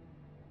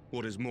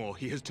 What is more,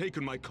 he has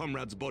taken my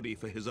comrade's body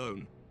for his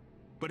own.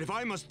 But if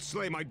I must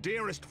slay my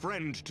dearest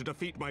friend to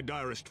defeat my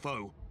direst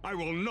foe, I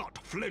will not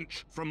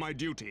flinch from my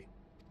duty.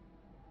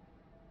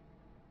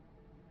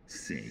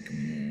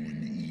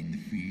 Segmon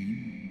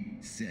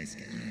infin, sesk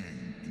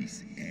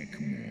antis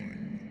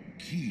ekmon,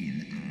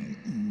 kin al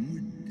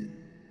ud.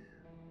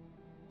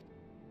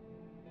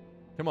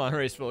 Come on,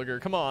 Racefelger,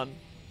 come on.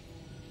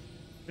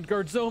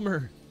 Midgard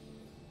Zomer,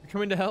 you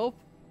coming to help?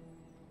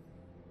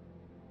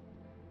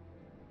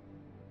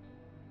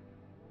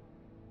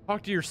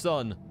 Talk to your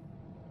son.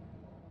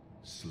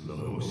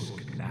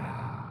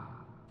 Sloskna,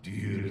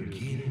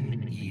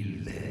 dyrkin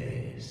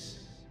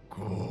illes,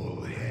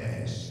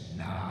 kolhes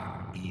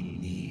na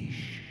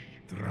inish,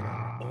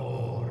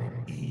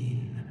 draor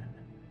in.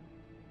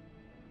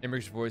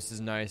 Emmerich voice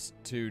is nice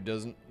too,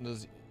 does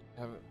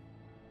have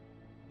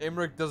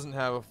Emmerich doesn't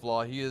have a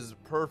flaw. He is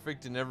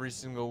perfect in every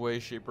single way,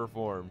 shape, or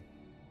form.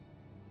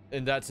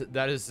 And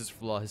that is his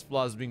flaw. His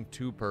flaw is being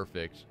too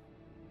perfect.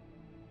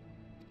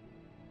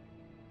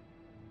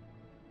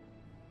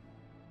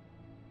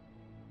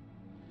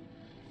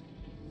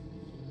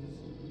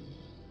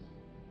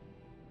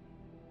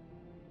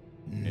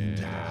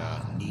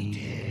 Yeah.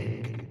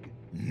 Niteg,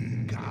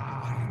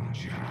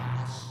 Ngarjas,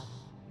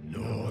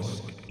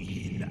 Nosk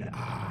in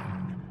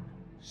an,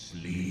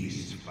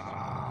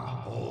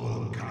 Slisva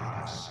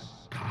Holkas,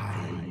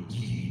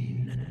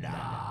 Kain na.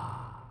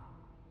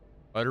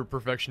 Utter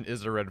perfection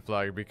is a red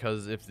flag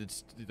because if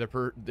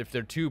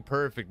they're too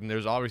perfect, then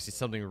there's obviously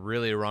something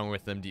really wrong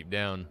with them deep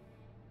down.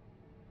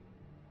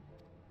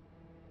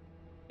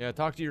 Yeah,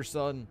 talk to your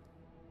son.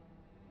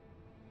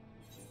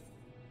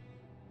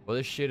 While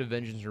this shade of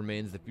vengeance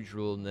remains, the future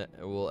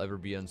will ever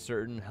be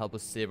uncertain. Help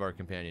us save our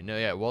companion. No,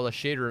 yeah, while the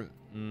shade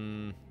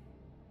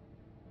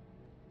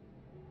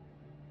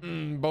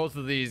both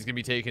of these can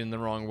be taken in the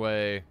wrong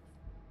way.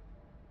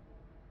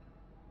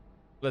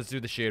 Let's do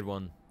the shade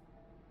one.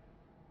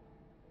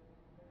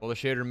 While the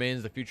shade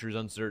remains, the future is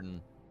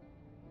uncertain.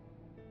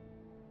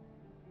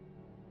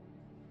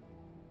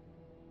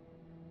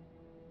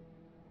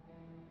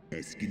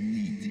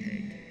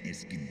 Eskeniteg,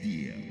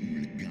 eskedia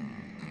ulga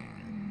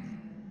an,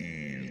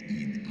 el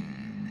in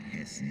an,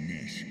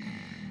 hesnesh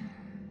an,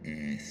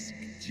 esk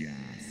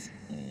jas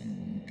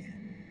ong,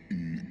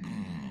 n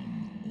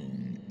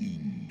on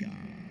inga.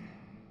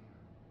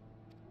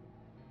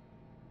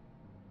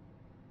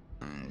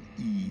 Al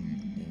in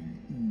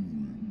on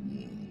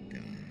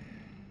ulwoga,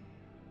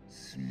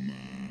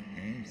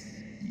 smahes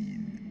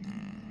in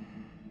an,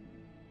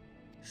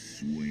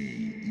 sway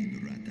in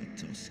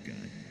ratatoska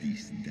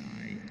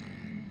disdai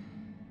an,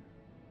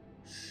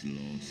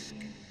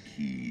 slosk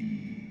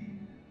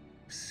kin,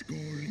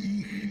 skol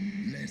ich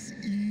les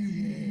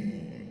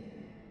ior.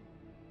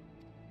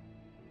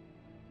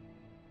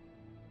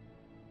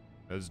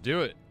 Let's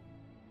do it.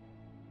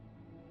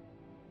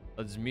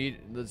 Let's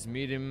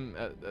meet him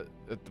at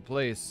the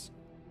place.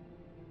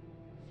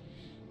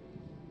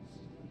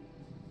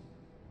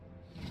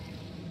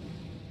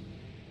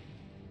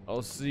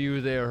 I'll see you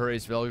there,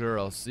 Heavensward.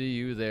 I'll see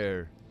you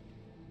there.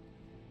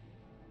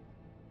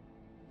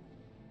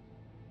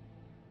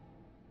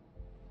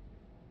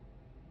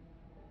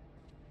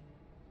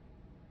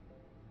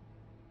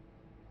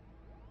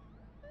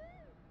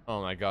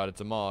 Oh my god, it's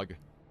a Mog.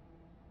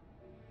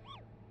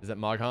 Is that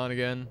Moghan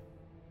again?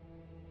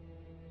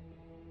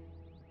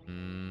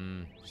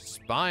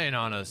 Spying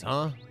on us,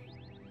 huh?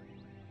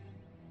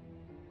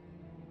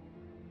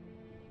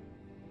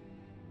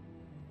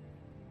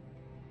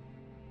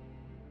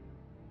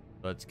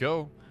 Let's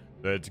go.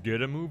 Let's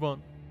get a move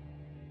on.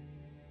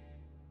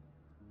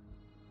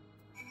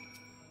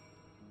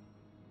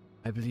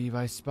 I believe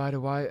I spied a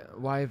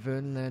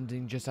wyvern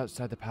landing just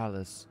outside the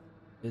palace.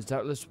 It is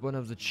doubtless one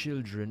of the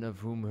children of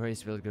whom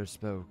Heavensward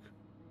spoke.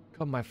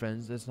 Come, my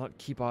friends, let's not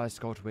keep our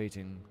escort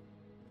waiting.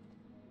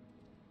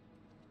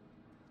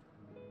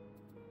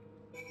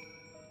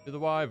 To the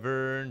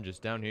wyvern,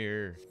 just down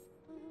here.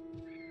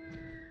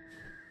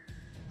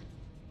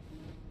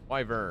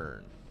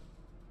 Wyvern.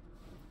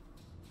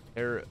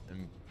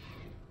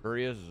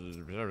 Imperious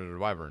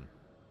wyvern.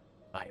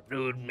 My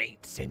brood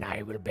mates and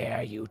I will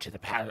bear you to the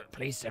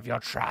place of your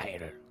trial.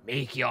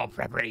 Make your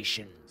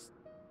preparations.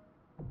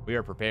 We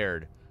are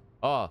prepared.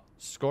 Ah,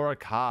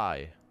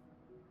 Skorakai.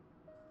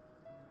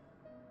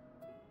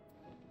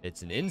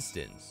 It's an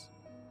instance.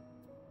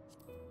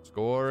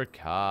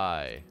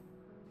 Skorakai.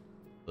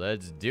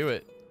 Let's do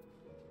it.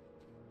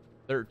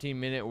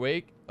 13-minute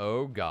wake.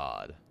 Oh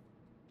god.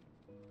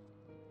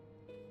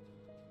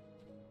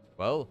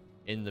 Well,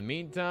 in the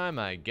meantime,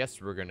 I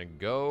guess we're gonna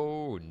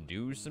go and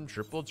do some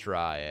triple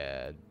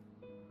triad.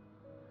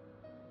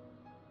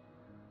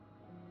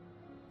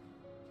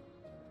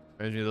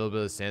 Reminds me a little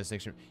bit of Sand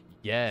Snakes.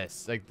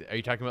 Yes, like, are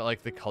you talking about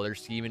like the color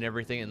scheme and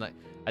everything? And like,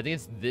 I think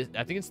it's this.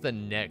 I think it's the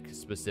neck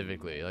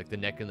specifically, like the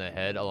neck and the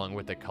head, along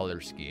with the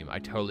color scheme. I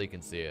totally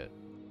can see it.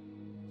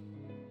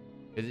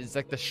 It's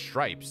like the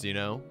stripes, you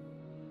know.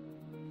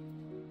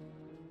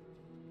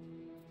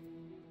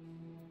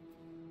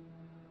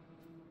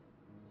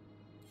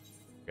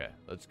 Okay,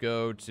 let's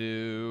go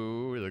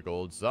to the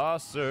gold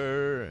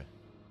saucer.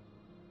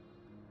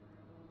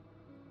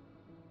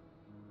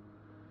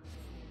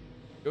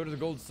 Go to the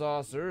gold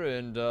saucer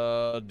and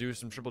do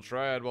some triple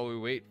triad while we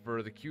wait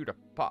for the queue to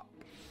pop.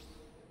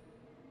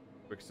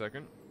 Quick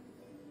second.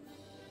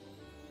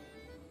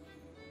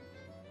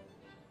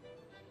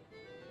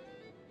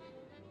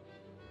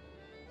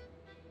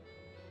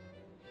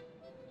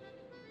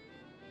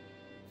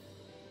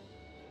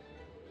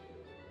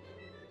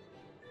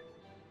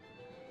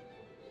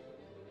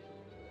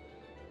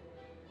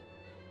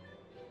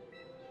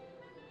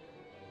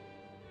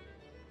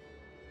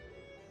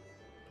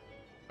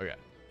 Okay.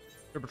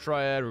 Triple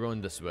triad, we're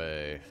going this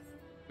way.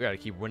 We gotta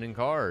keep winning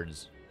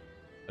cards.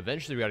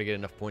 Eventually, we gotta get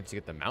enough points to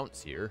get the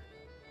mounts here.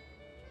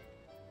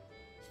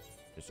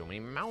 There's so many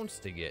mounts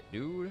to get,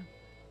 dude.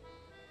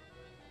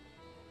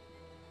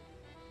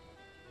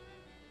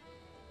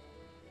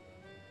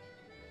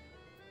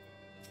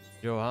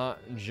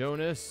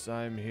 Jonas,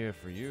 I'm here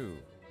for you.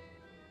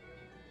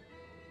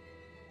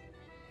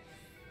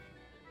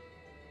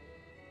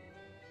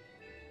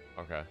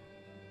 Okay.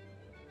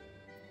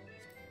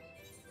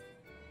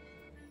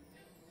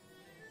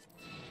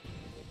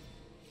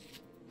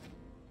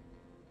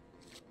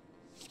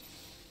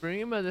 Bring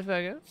it,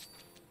 motherfucker.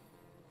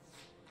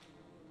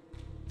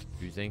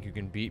 You think you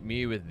can beat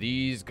me with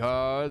these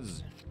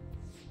cards?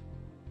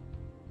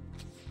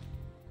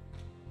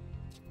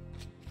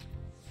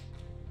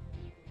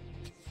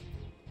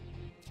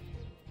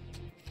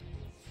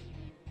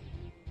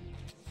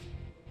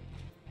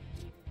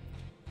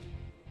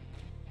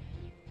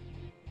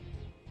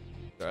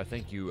 I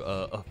think you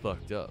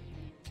fucked up.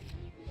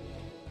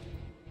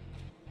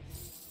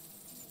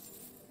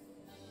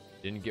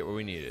 Didn't get what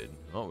we needed.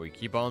 Oh, we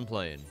keep on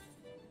playing.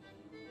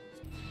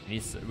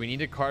 We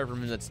need a card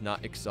from him that's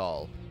not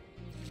Ixal.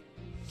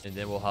 And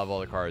then we'll have all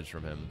the cards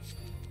from him.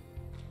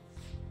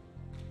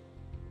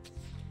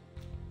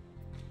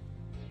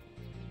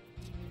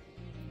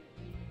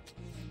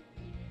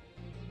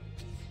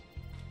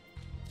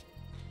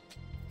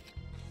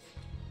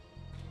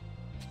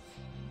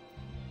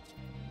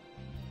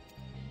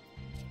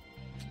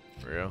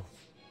 There we go.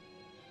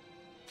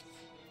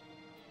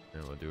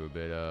 And we'll do a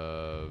bit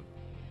of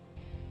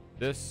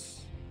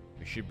this.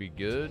 We should be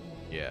good.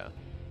 Yeah.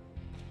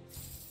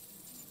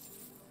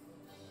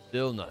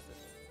 Still nothing.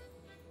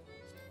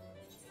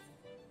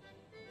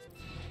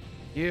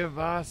 Give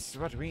us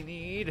what we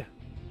need.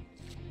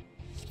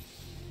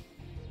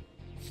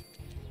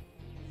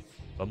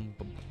 Bum,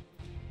 bum.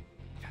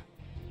 Yeah.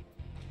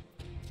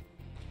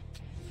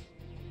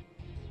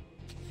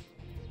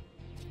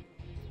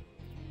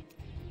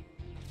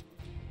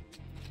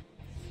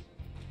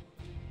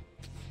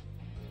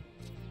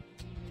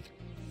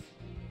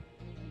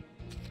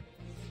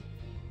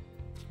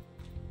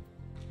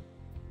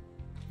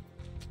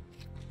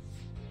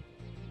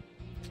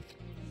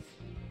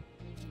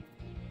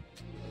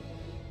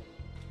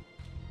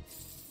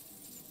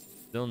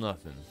 Still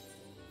nothing.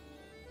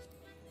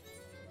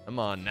 Come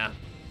on now.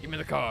 Give me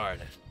the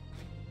card.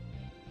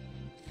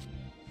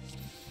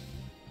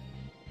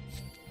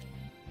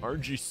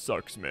 RNG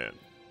sucks, man.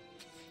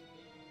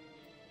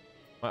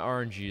 My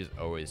RNG is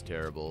always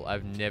terrible.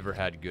 I've never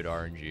had good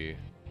RNG.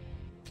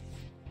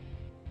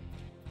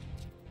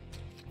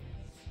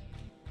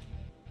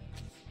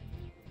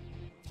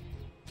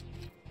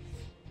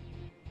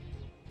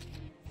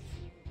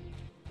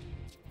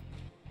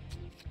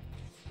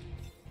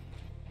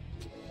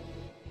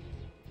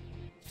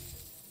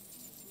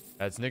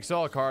 That's an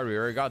Ixal card. We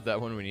already got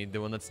that one. We need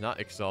the one that's not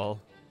Ixal.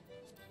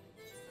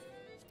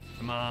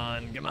 Come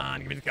on, give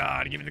me the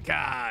card, give me the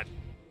card.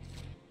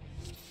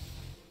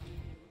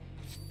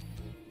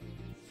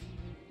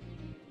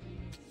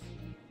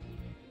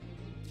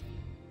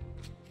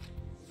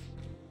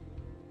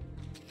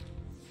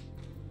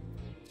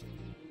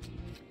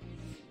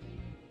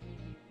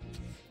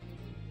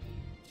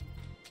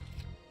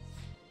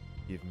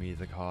 Give me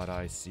the card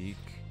I seek.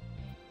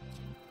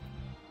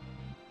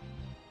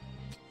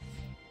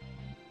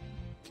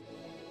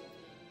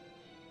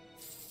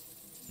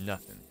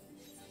 Nothing.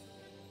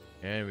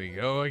 And we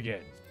go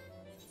again.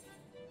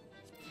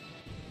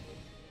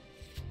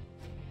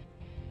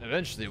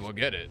 Eventually we'll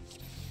get it.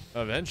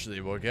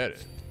 Eventually we'll get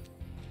it.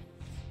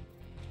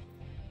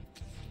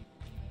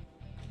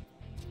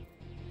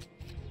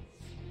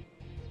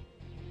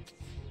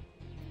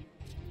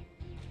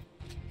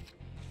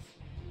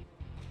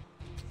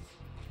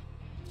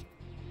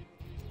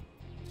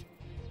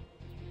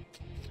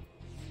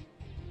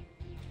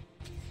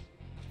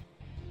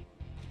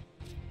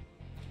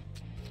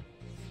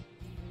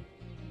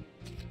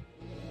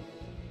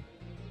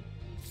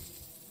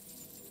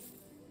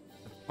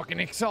 Fucking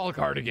Excel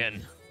card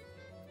again.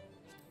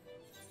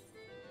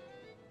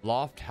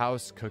 Loft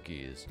House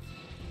cookies.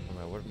 Oh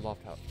my, what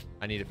Loft House?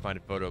 I need to find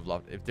a photo of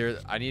Loft. If there,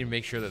 I need to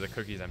make sure that the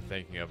cookies I'm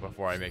thinking of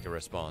before I make a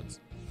response.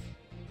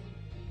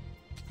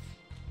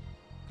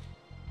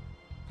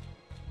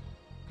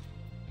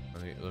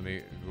 Let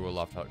me Google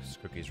Loft House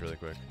cookies really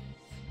quick.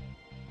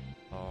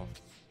 Oh.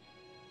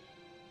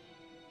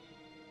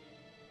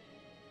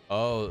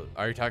 Oh,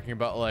 are you talking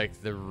about like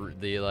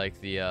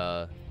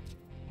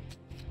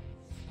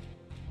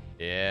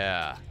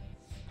yeah.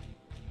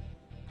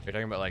 You're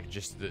talking about like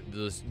just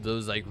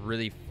those like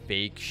really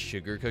fake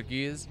sugar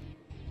cookies.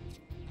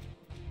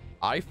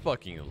 I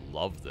fucking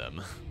love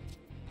them.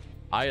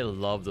 I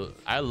love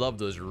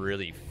those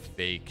really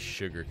fake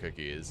sugar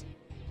cookies.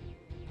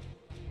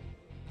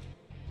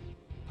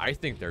 I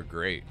think they're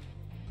great.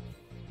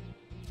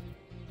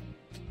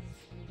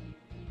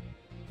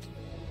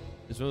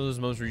 It's one of those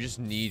moments where you just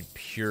need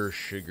pure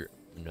sugar.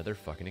 Another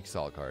fucking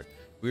Excel card.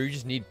 We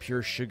just need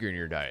pure sugar in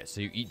your diet, so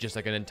you eat just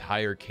like an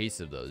entire case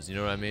of those. You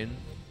know what I mean?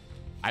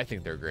 I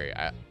think they're great.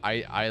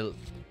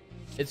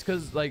 It's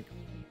because like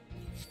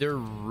they're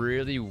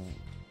really,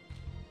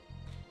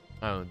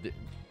 I don't know,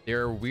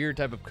 they're a weird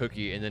type of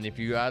cookie, and then if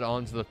you add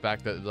on to the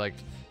fact that like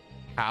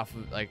half,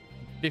 like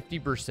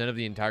 50% of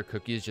the entire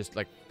cookie is just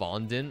like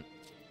fondant,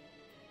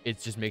 it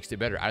just makes it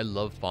better. I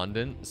love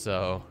fondant,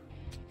 so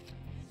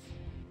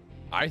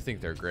I think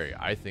they're great.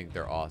 I think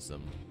they're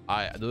awesome.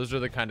 Those are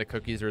the kind of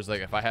cookies where it's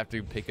like if I have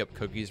to pick up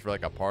cookies for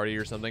like a party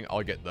or something,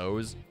 I'll get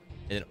those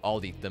and then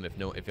I'll eat them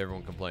if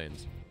everyone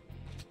complains.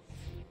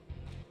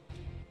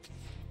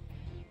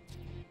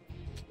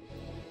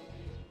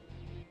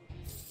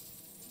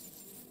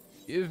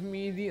 Give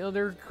me the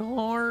other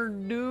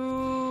card,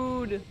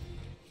 dude.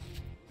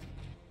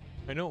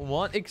 I don't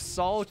want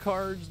Ixal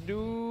cards,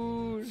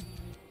 dude.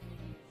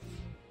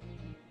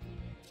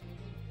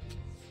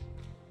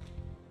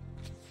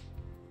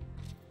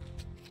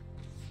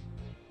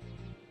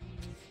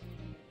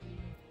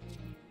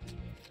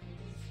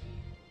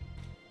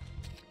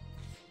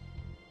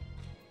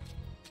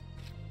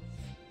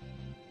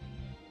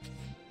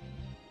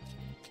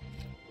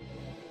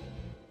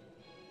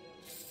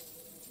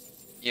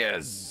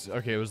 Yes!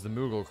 Okay, it was the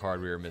Moogle card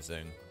we were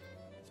missing.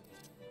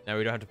 Now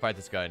we don't have to fight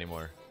this guy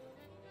anymore.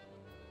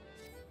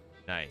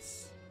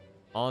 Nice.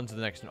 On to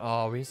the next one.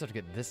 Oh, we just have to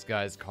get this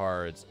guy's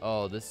cards.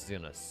 Oh, this is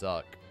gonna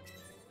suck.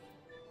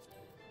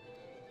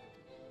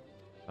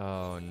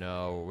 Oh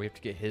no, we have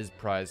to get his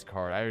prize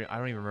card. I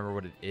don't even remember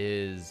what it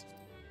is.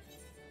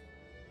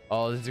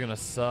 Oh, this is gonna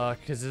suck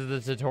because this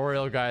is the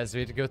tutorial, guys. So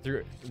we have to go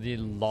through the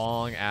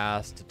long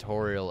ass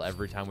tutorial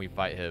every time we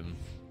fight him.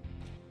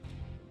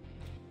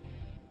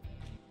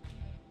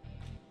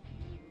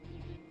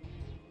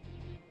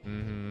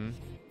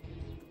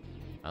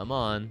 Come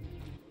on.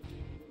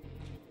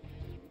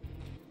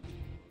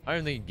 I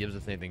don't think it gives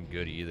us anything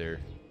good either.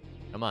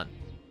 Come on.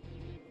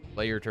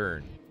 Play your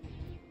turn.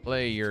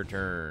 Play your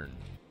turn.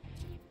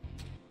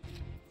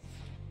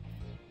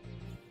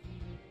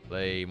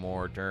 Play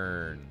more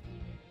turn.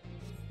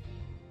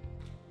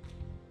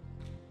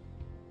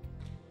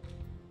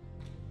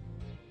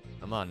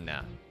 Come on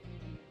now.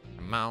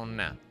 Come on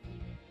now.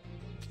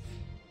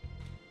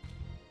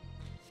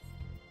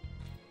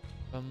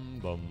 Bum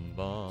bum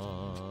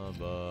ba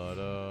ba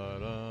da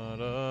da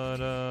da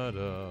da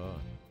da.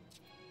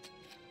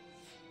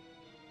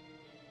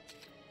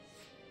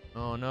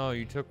 Oh no,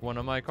 you took one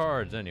of my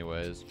cards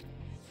anyways.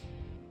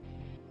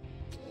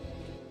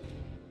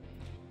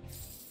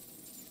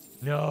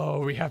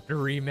 No, we have to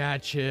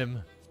rematch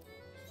him.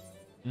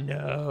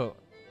 No.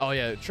 Oh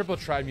yeah, Triple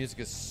Triad music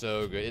is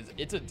so good.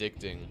 It's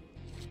addicting.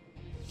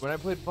 When I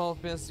played Final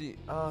Fantasy,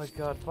 oh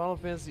god, Final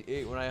Fantasy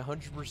 8, when I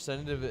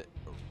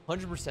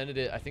 100%ed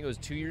it, I think it was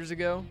 2 years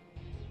ago.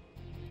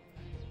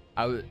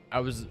 I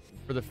was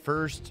for the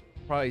first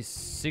probably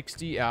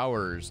 60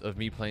 hours of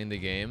me playing the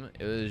game,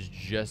 it was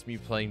just me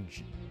playing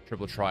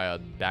Triple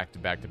Triad back to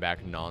back to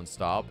back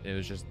non-stop. It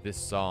was just this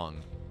song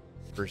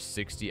for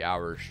 60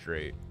 hours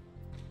straight.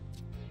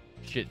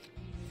 Shit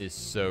is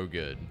so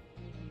good.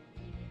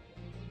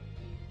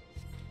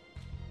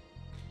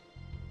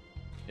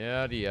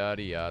 Yada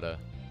yada yada.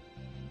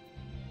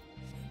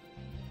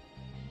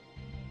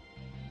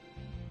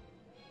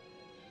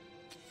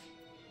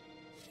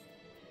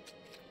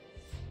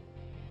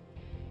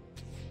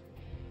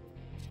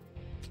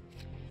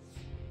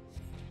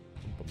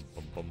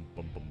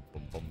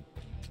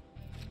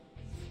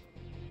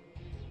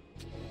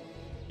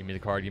 Give me the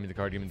card, give me the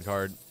card, give me the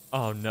card.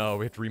 Oh no,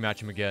 we have to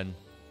rematch him again.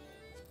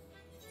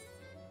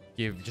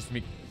 Just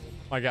me.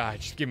 My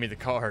God, just give me the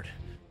card.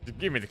 Just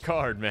give me the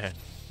card, man.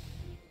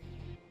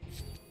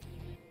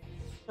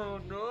 Oh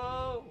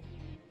no.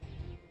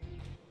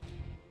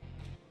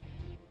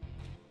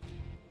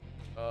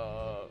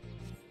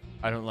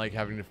 I don't like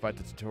having to fight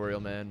the tutorial,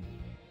 man.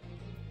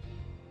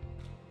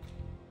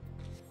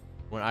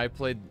 When I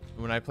played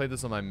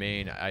this on my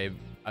main, I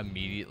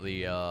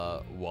immediately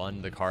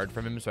won the card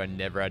from him, so I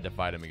never had to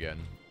fight him again.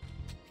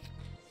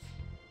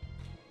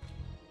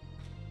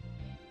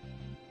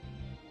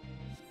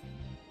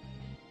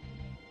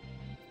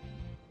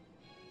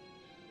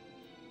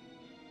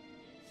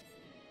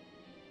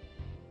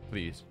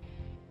 Please.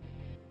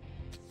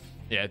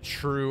 Yeah,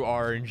 true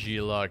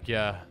RNG luck.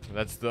 Yeah,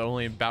 that's the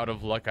only bout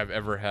of luck I've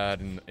ever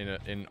had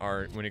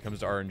when it comes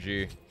to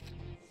RNG.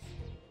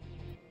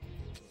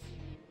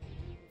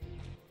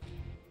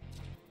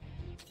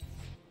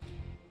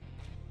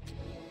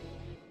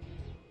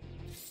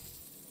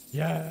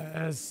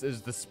 Yes,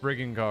 is the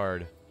Spriggan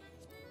card.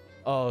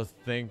 Oh,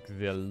 thank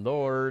the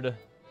Lord.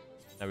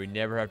 Now we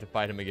never have to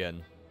fight him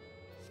again.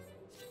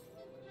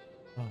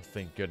 Oh,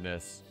 thank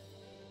goodness.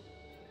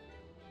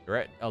 We're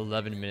at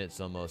 11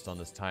 minutes almost on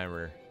this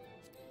timer.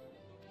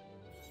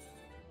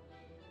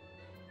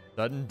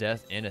 Sudden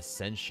Death and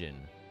Ascension.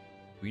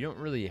 We don't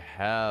really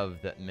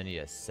have that many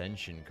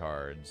Ascension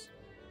cards.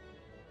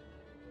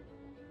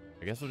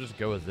 I guess we'll just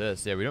go with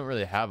this. Yeah, we don't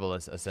really have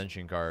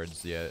Ascension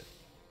cards yet.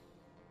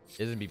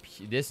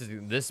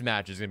 This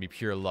match is gonna be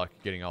pure luck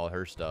getting all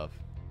her stuff.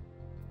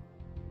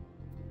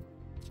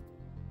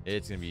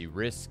 It's gonna be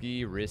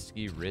risky,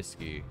 risky,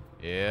 risky.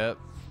 Yep.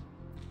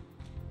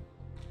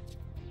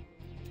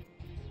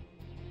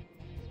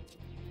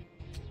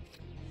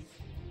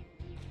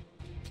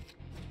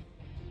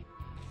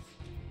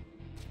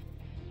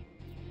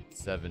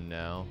 Seven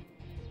now.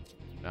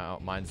 Now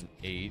mine's an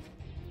 8.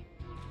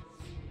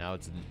 Now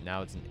it's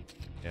an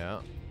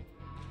yeah.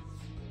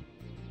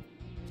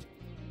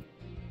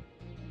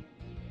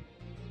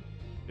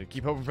 Gonna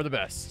keep hoping for the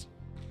best.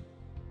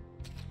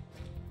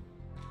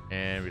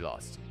 And we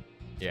lost.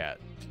 Yeah.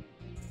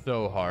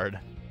 So hard.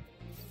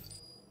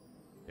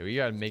 Yeah, we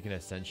gotta make an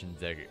Ascension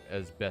deck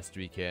as best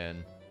we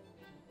can.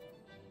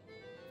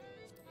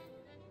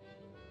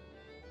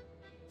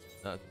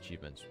 Not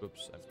achievements.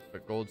 Whoops. I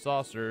put gold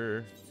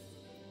saucer.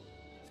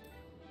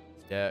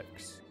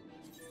 Dex.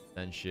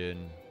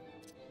 Ascension.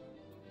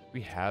 Do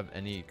we have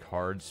any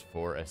cards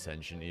for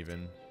Ascension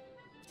even?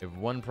 We have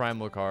one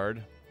primal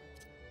card.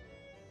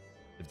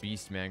 The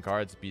Beastman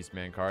card. It's a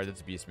Beastman card.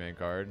 That's a Beastman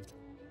card.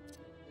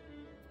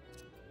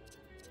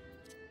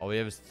 All we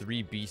have is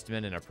 3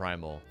 Beastmen and a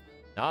primal.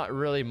 Not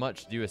really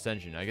much to do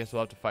Ascension. I guess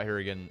we'll have to fight her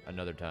again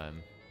another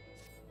time.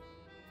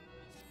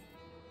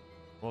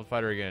 We'll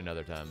fight her again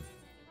another time.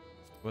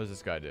 What does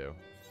this guy do?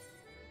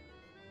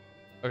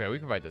 Okay, we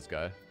can fight this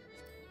guy.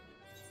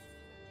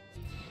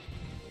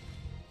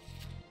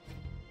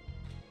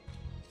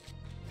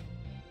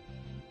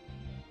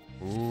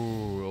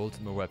 Ooh,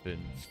 ultimate weapon.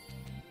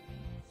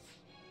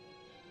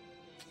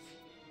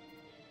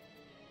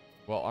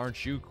 Well,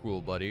 aren't you cool,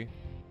 buddy?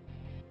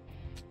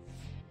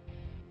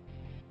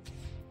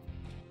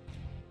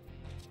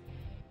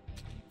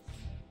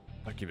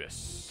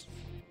 Succubus.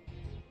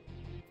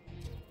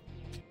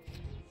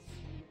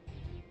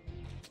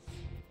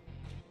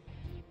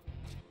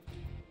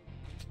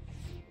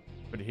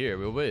 But here,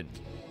 we'll win.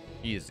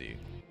 Easy.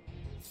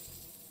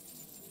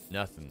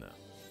 Nothing, though.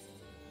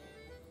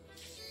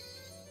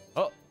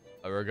 Oh,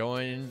 we're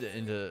going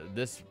into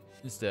this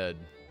instead.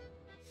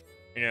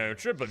 You know,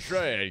 Triple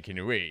Triad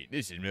can wait.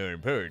 This is more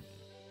important.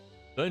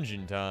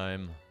 Dungeon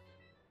time.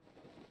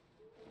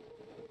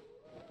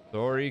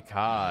 Sorry,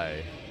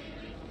 Kai.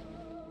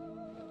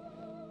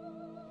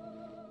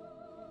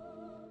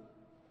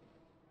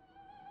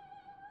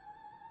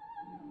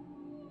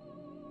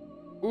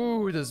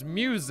 Ooh, there's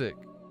music.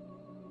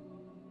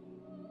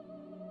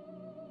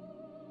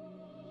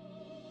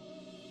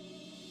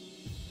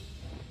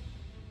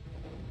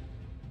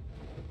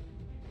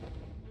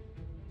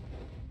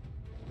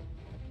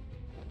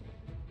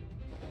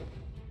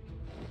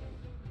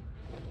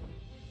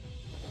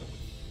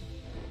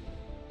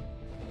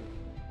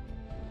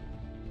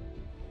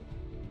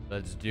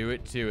 Let's do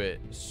it to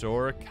it.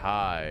 Sor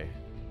Kai.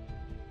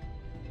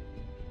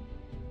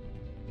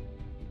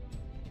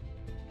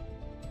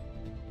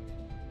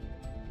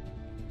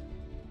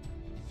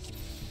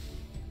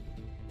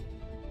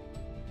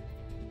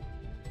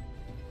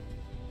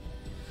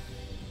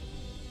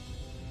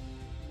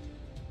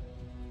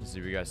 Let's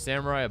see, we got a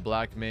samurai, a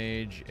black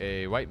mage,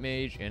 a white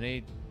mage, and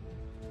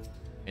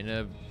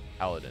a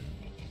paladin.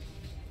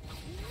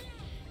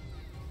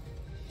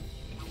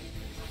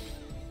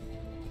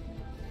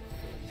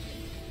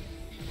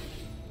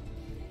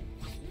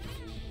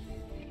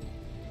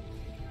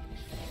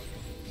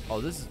 Oh,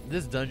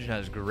 this dungeon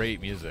has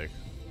great music.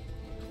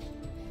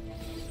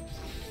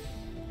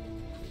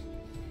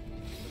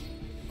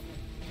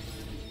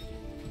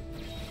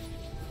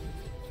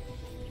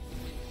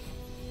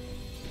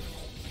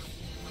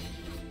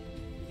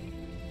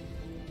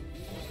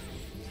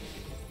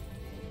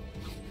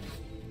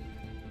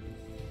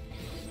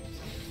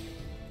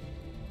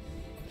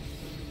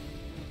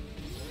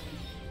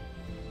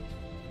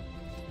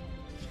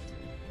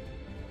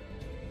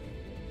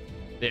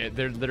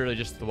 They're literally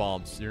just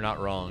thwomps. You're not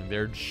wrong.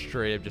 They're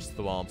straight up just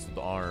thwomps with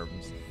the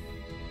arms.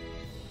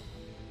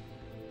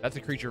 That's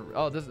a creature.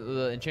 Oh, this is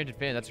the Enchanted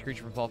Fan. That's a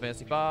creature from Final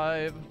Fantasy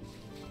V.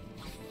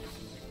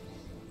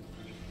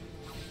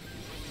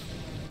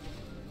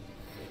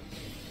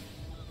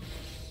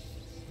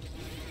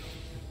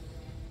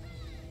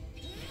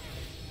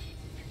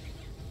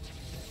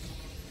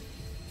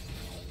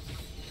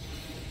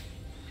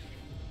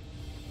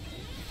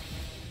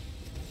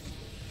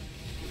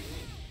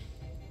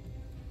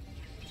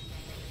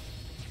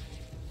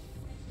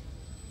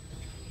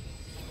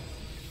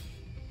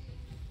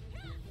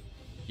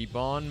 Keep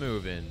on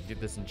moving.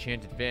 Get this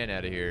Enchanted Fan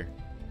out of here.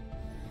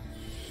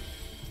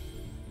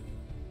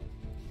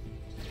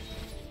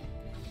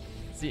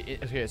 See,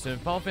 okay, so in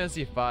Final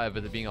Fantasy V,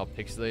 with it being all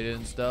pixelated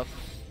and stuff,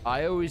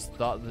 I always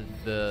thought that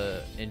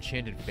the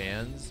Enchanted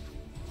Fans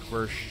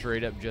were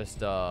straight up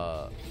just,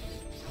 I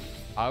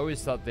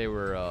always thought they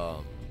were,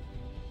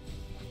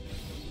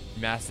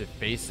 massive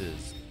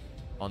faces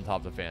on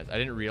top of the fans. I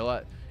didn't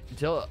realize,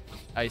 until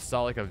I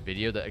saw like a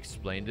video that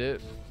explained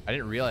it, I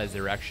didn't realize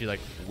they were actually like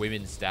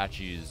women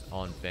statues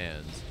on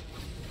fans.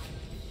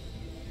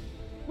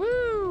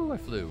 Woo! I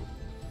flew.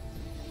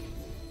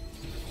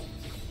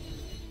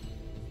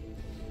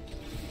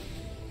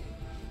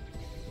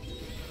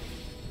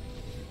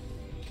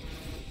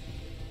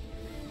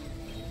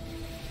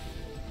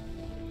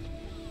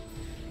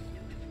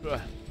 There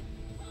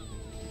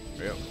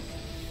we go.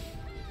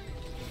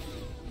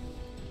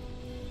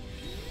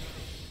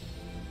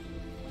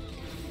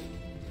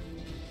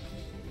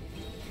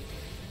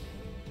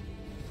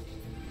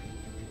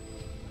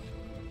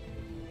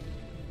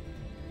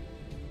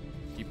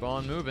 Keep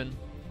on moving.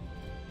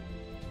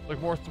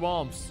 Look, more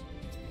thwomps.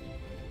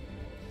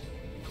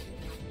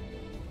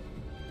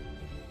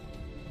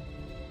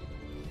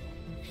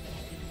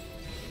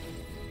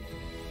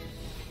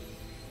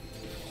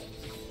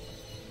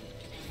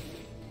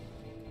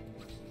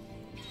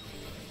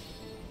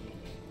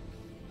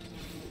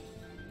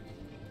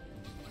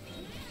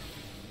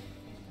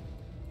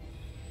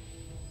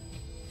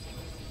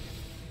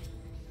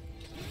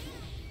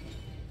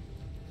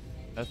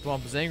 That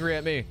thwomp is angry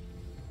at me.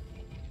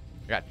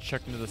 I got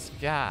chucked into the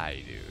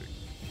sky, dude.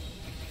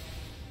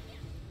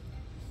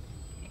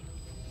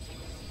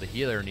 The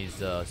healer needs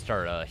to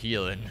start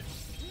healing.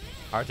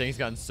 Our thing's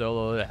gotten so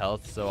low to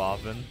health so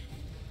often.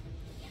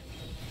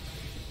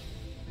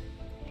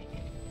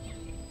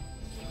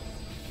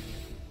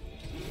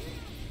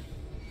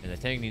 And the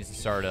tank needs to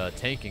start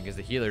tanking because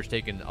the healer's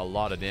taking a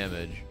lot of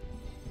damage.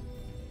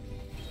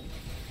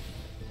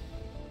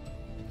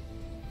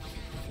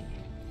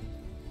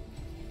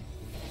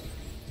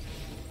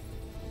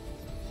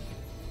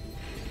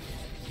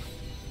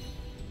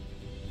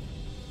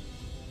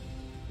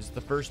 The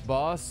first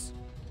boss.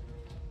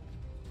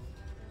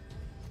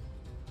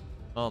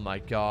 Oh my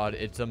god,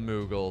 it's a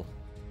Moogle.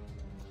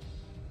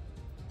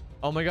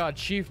 Oh my god,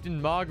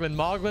 Chieftain Moglin.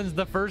 Moglin's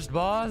the first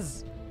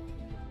boss?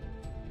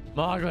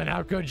 Moglin,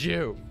 how could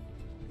you?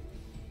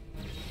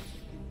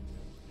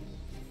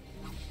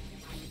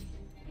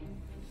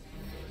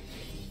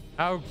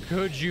 How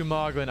could you,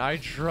 Moglin? I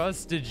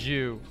trusted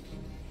you.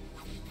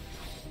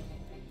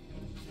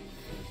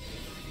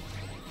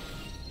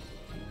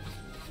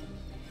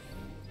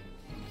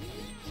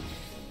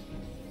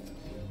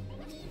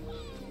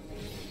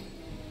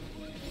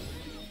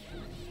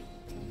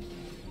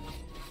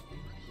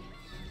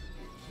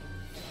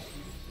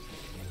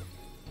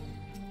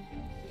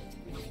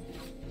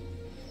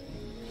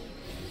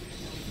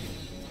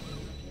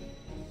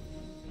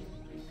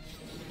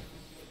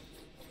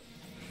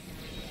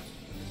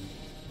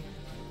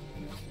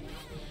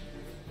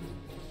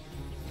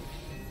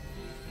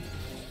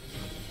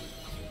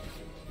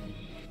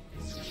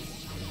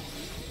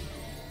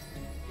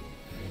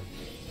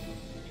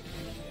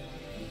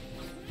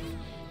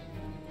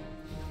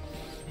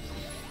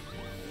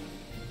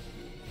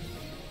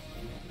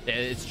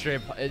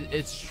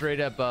 It's straight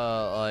up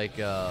like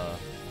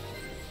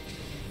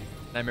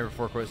Nightmare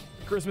Before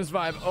Christmas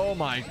vibe. Oh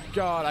my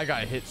god, I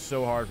got hit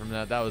so hard from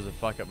that. That was a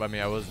fuck up by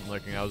me. I wasn't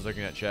looking. I was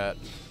looking at chat.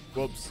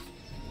 Whoops.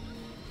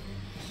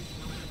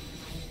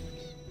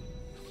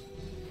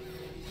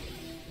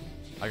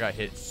 I got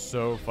hit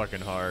so fucking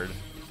hard.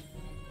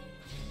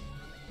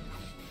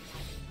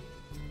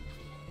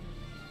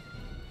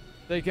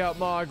 Take out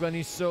Moglen.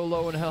 He's so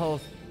low in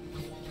health.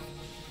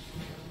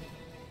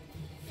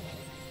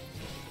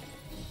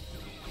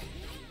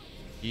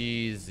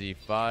 Easy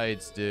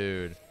fights,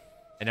 dude.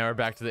 And now we're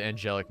back to the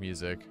angelic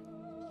music.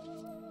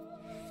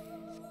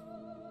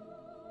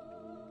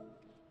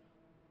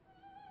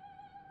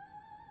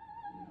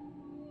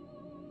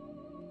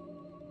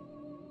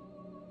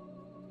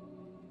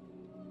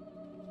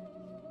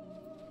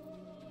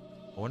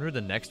 I wonder who the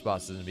next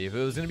boss is gonna be. If it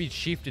was gonna be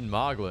Chieftain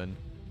Moglen.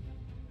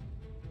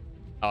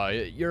 Oh,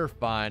 you're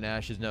fine,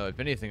 Ashes. No, if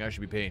anything, I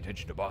should be paying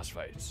attention to boss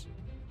fights.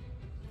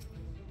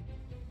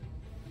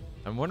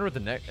 I'm wondering what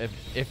the next,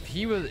 if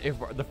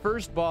the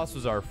first boss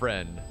was our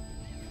friend,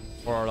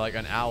 or like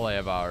an ally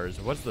of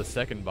ours, what's the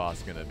second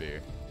boss gonna be?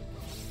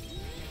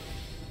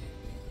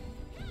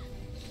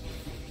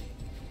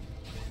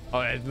 Oh,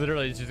 it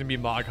literally it's just gonna be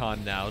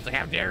Moghan now. It's like,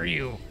 how dare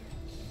you?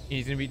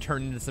 He's gonna be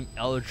turned into some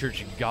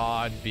eldritch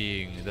god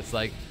being that's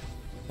like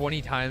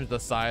 20 times the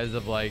size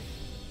of like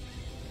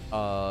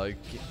of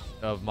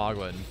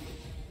Moglen.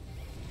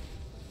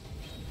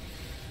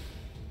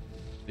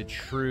 The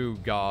true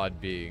god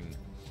being.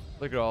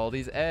 Look at all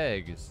these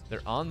eggs.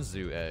 They're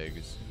Anzu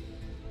eggs.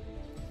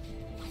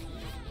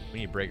 We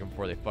need to break them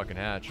before they fucking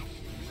hatch.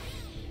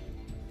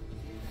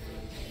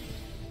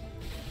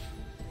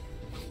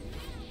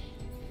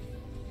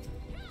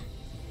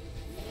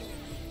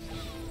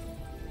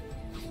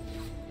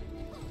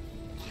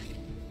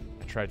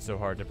 I tried so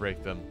hard to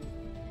break them.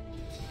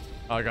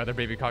 Oh, I got their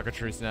baby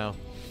cockatrice now.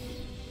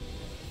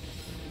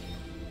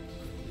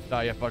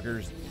 Die, ya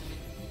fuckers.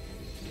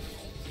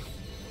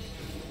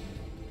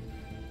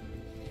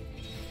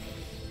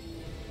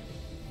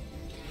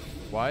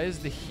 Why is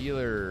the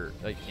healer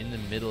like in the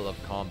middle of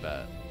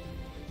combat?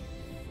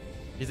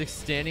 He's like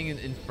standing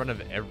in front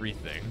of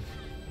everything.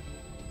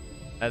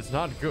 That's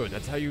not good.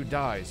 That's how you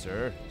die,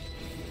 sir.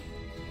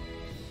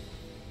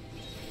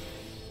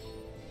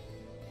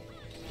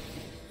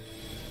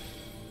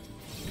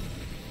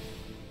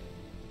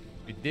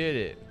 We did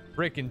it.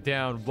 Breaking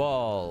down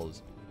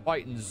walls.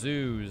 Fighting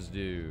zoos,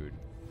 dude.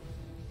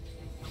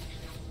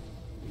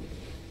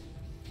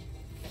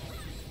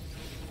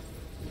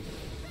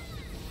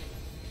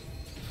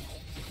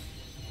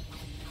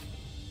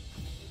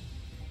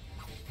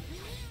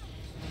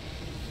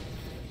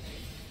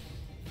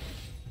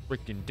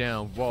 Breaking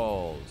down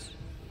walls.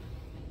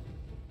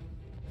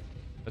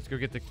 Let's go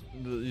get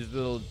these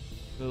little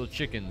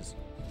chickens.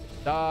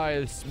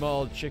 Die,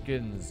 small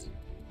chickens.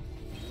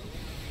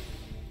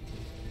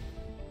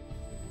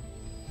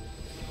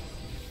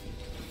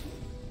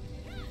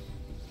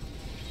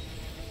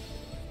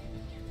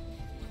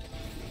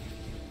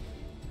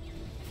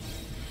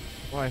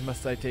 Why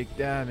must I take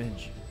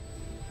damage?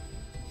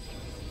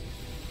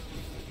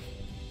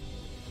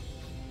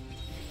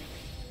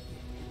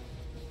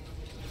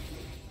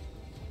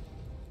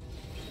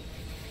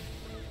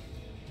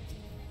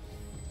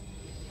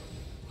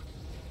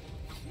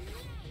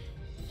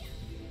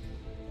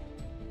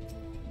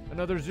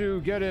 Another zoo,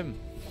 get him.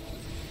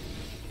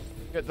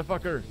 Get the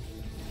fucker.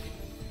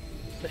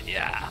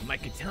 Yeah, my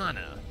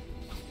katana.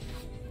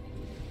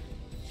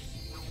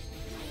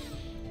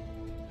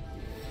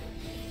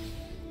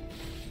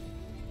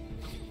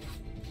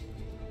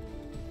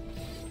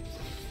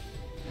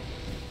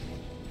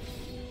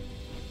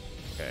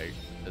 Okay,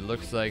 it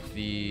looks like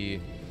the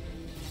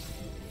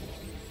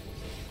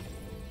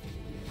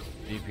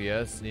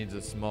DPS needs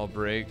a small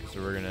break,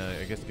 so we're gonna,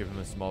 I guess, give him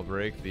a small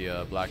break.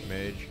 The black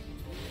mage.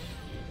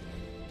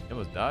 He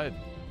almost died.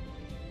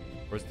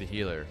 Where's the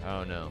healer? I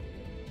don't know.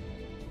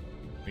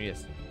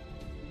 Yes,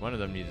 one of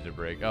them needed a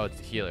break. Oh, it's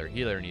the healer.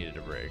 Healer needed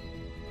a break.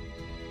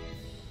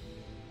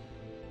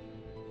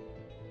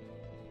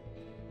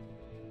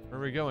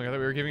 Where are we going? I thought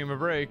we were giving him a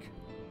break.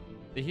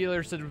 The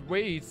healer said,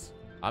 wait.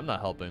 I'm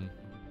not helping.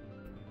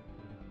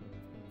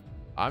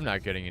 I'm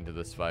not getting into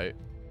this fight.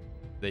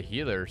 The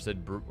healer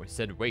said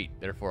wait,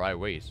 therefore I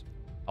wait.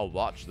 I'll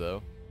watch,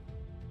 though.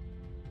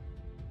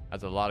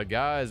 That's a lot of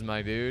guys,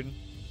 my dude.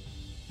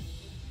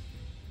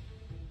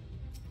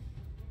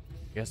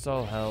 Guess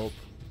I'll help.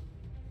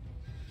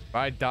 If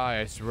I die,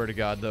 I swear to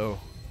God, though.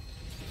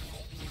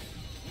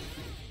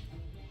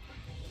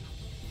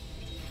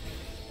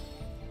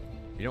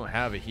 You don't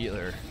have a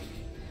healer.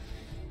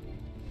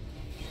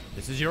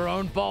 This is your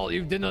own fault.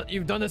 You've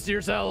done this to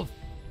yourself.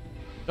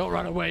 Don't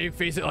run away.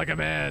 Face it like a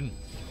man.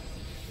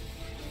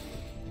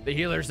 The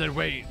healer said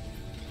wait.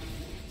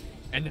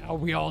 And now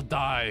we all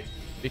die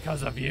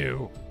because of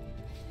you.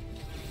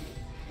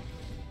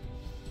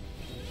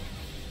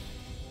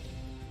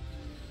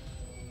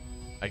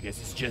 I guess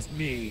it's just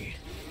me.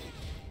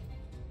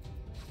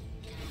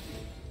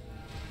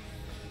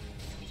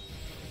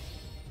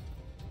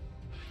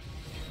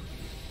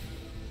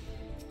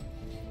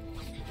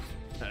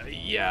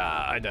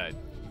 Yeah, I died.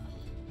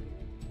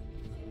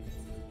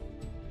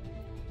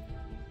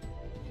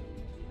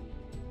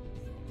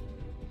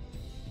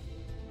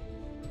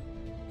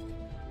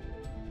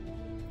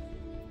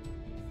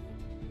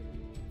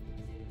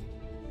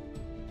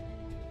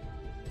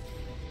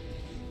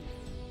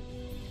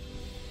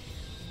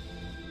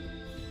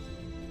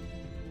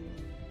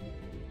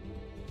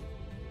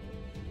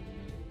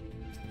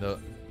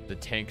 the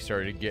tank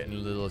started getting a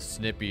little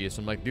snippy.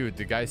 So I'm like, dude,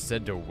 the guy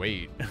said to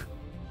wait.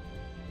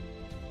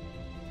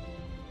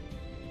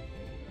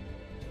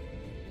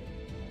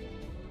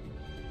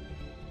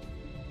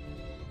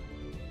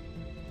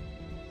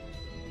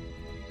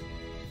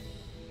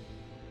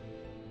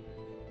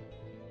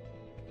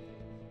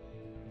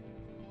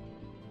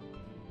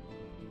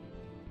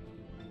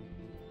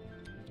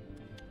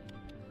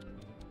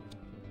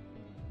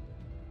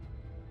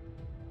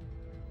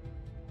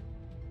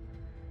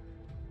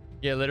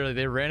 Yeah, literally,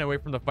 they ran away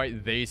from the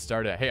fight they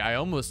started. Hey, I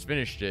almost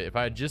finished it. If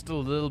I had just a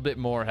little bit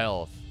more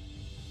health,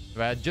 if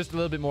I had just a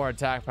little bit more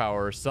attack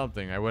power or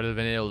something, I would have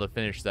been able to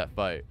finish that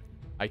fight.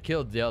 I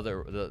killed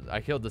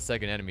I killed the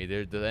second enemy.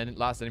 The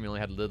last enemy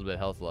only had a little bit of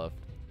health left.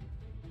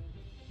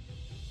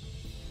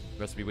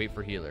 Must be wait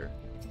for healer.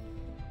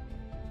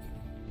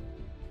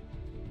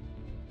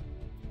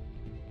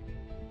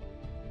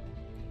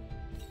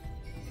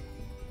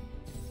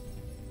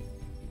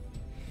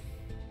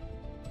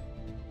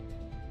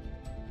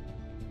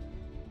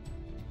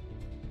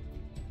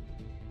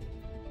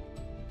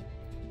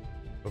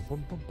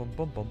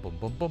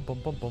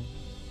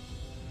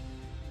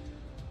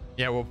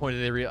 Yeah, what point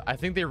did they I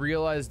think they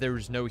realized there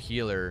was no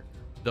healer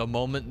the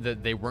moment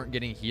that they weren't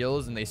getting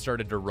heals and they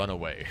started to run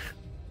away.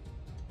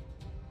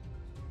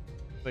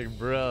 Like,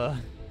 bruh.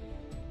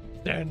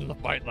 Stand in the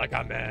fight like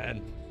a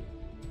man.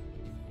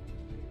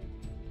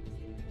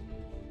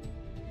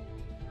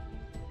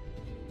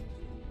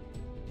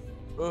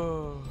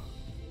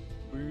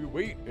 We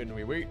wait and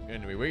we wait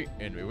and we wait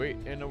and we wait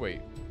and we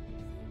wait.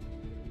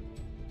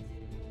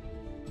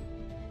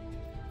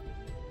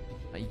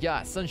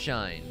 Yeah,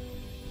 sunshine.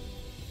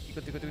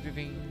 What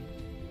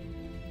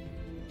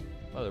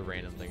other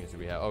random things do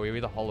we have? Oh, we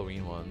have the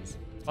Halloween ones.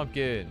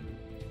 Pumpkin.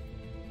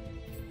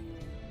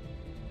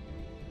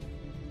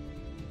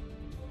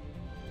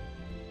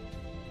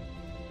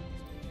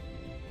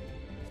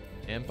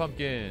 And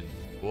pumpkin.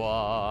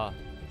 Wah.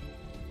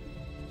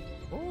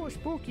 Oh,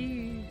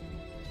 spooky.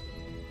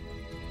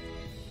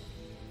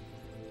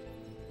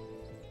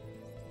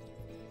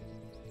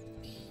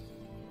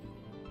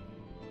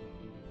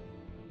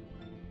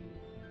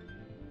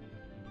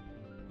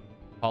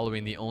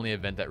 Halloween, the only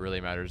event that really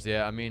matters.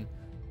 Yeah, I mean,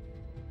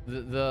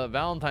 the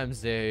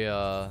Valentine's Day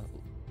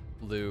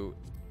loot,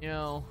 you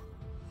know,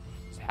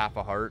 it's half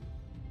a heart.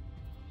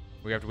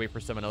 We have to wait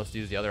for someone else to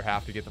use the other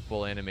half to get the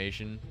full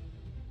animation.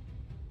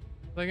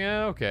 Like,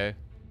 yeah, okay.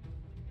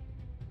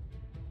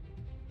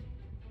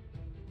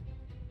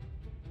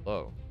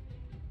 Hello.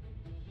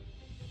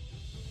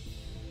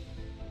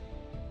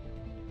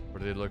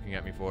 What are they looking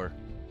at me for?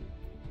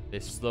 They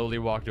slowly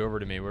walked over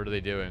to me. What are they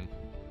doing?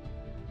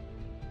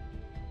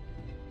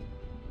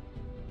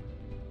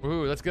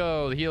 Woohoo, let's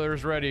go. The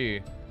healer's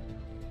ready.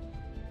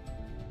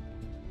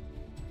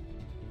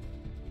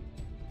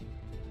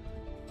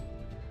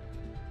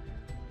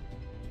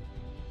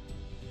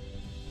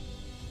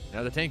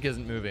 Now the tank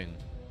isn't moving.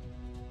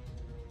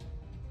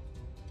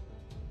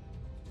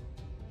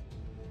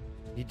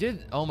 He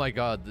did. Oh my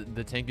god,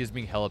 the tank is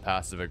being hella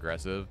passive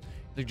aggressive.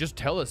 Like, just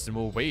tell us and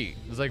we'll wait.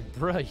 It's like,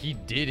 bruh, he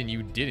did and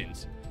you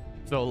didn't.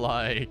 So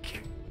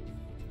like,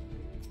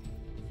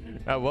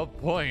 at what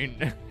point?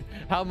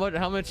 How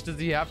much does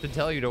he have to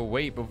tell you to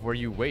wait before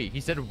you wait? He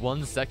said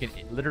 1 second,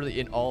 literally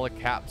in all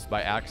caps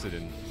by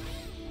accident.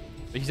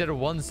 But he said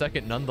 1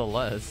 second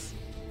nonetheless.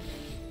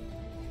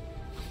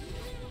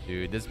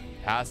 Dude, this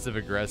passive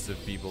aggressive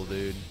people,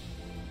 dude.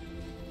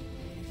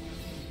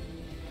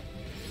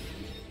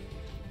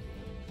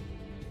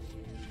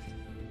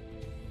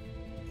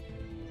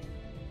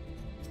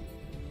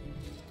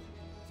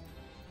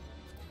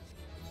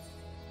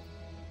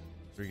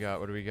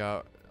 What do we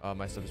got?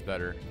 My stuff's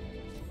better.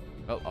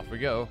 Oh, off we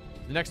go.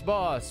 The next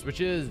boss,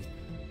 which is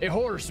a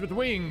horse with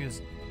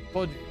wings.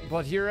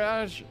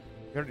 Podiraj?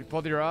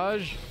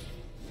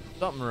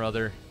 Something or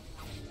other.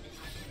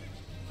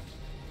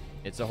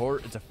 It's a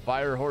horse. It's a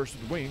fire horse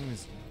with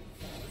wings.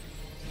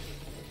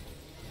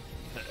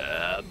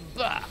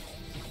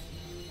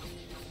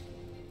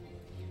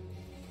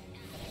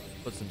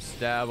 Put some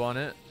stab on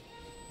it.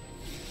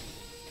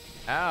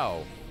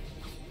 Ow.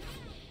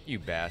 You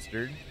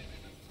bastard.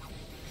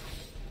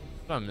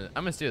 I'm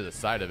gonna stay to the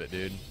side of it,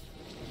 dude.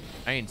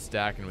 I ain't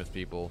stacking with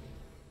people.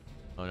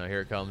 Oh no, here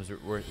it comes.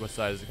 What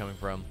side is it coming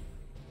from?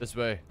 This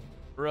way.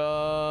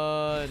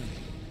 Run!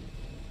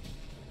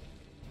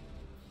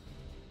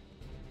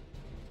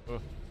 Oh.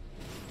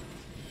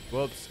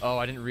 Whoops. Oh,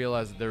 I didn't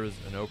realize that there was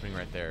an opening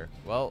right there.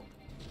 Well,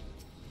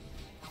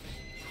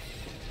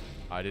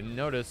 I didn't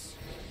notice.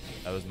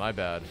 That was my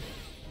bad.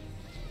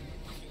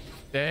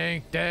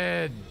 Dang,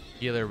 dead!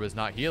 Healer was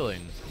not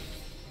healing.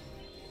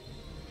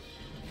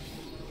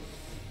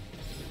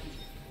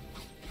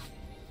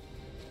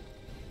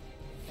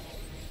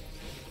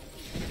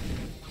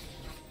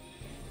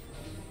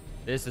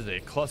 This is a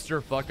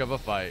clusterfuck of a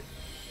fight.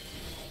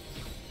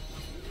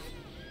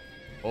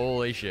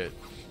 Holy shit.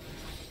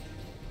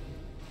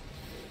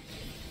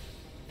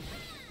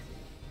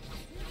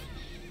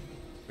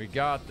 We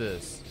got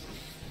this.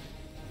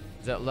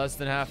 Is that less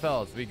than half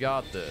health? We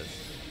got this.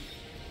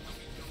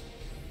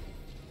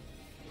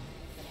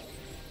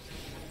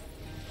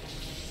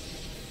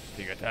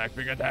 attack,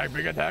 big attack,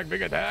 big attack,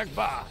 big attack,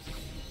 bah!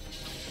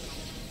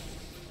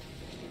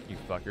 You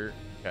fucker.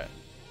 Okay.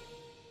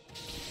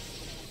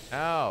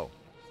 Ow!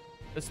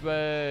 This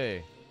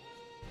way!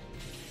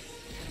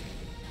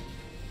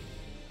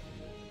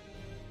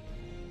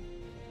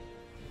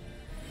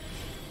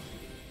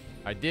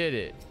 I did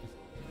it.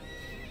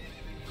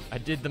 I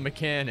did the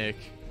mechanic.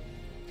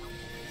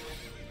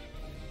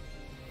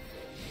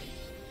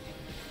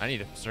 I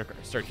need to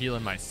start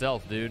healing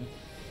myself, dude.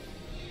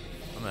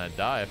 I'm gonna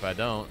die if I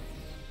don't.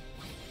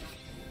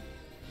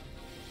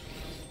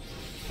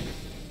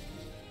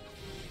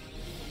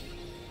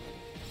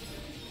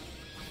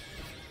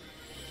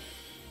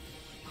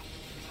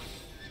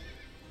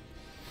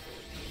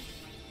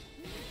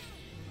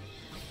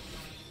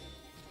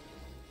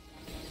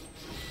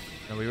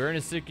 And we were in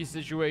a sticky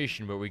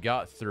situation, but we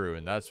got through,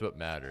 and that's what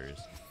matters.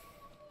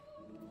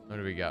 What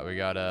do we got? We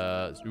got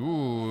a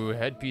ooh,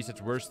 headpiece that's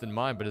worse than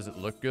mine, but does it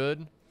look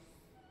good?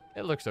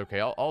 It looks okay.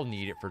 I'll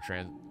need it for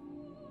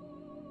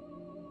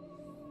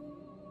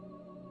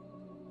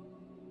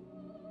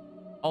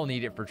I'll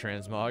need it for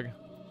transmog.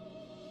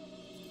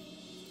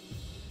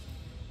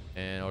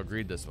 And I'll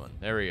greed this one.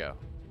 There we go.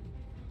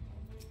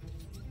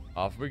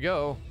 Off we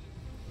go.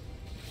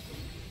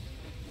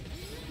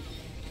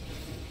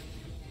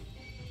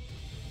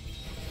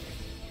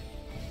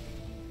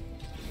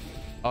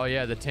 Oh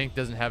yeah, the tank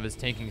doesn't have his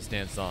tanking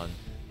stance on.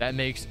 That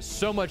makes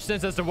so much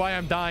sense as to why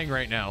I'm dying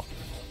right now.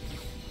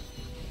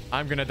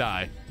 I'm gonna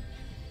die.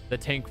 The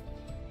tank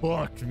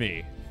fucked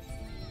me.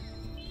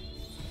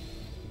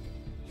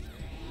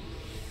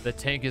 The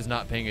tank is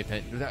not paying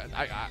attention.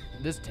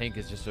 This tank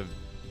is just a...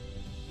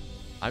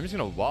 I'm just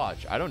gonna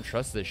watch. I don't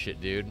trust this shit,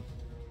 dude.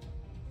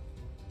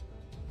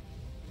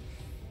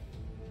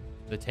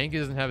 The tank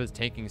doesn't have his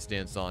tanking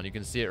stance on. You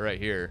can see it right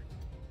here.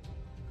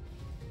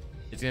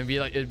 It's gonna be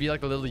like, it'd be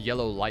like a little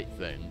yellow light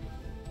thing.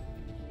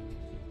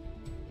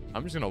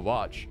 I'm just gonna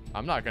watch.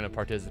 I'm not gonna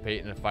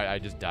participate in a fight I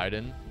just died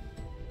in.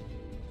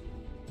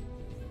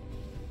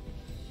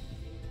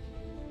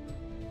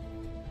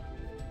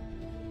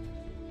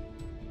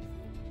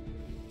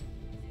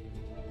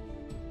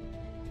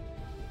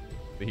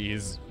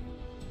 Please.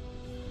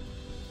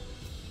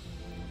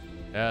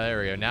 Yeah, there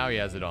we go. Now he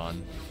has it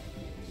on.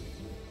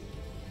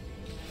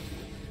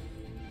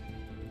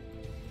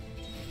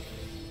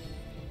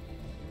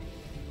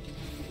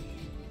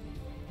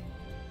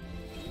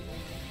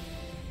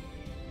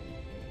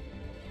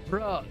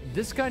 Bruh,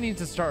 this guy needs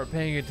to start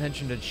paying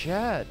attention to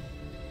chat.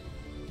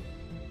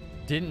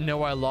 Didn't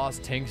know I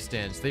lost tank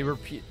stance. They were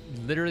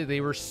literally,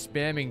 they were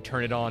spamming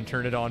turn it on,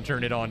 turn it on,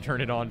 turn it on, turn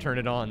it on, turn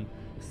it on.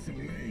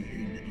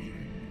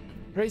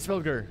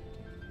 Gracefelger.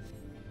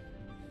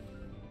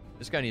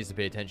 This guy needs to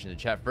pay attention to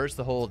chat. First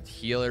the whole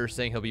healer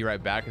saying he'll be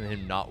right back and then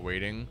him not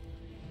waiting.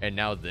 And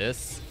now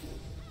this.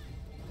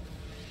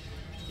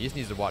 He just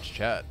needs to watch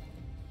chat.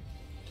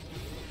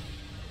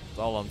 That's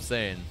all I'm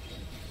saying.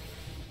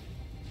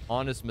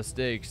 Honest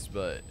mistakes,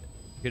 but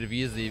could have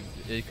easily,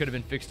 it could have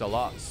been fixed a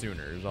lot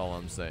sooner is all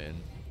I'm saying.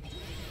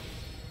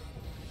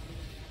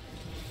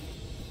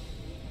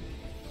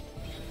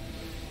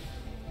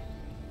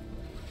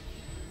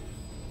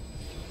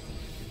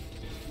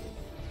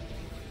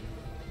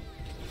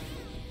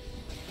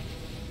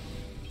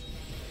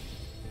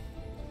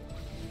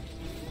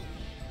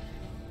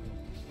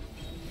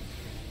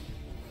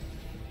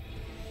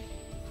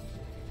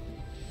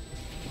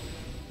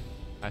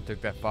 I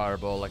took that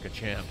fireball like a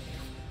champ.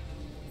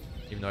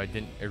 Even though I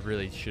didn't, I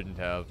really shouldn't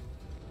have.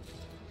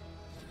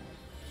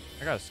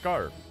 I got a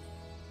scarf.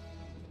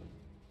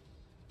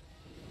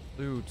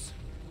 Loot.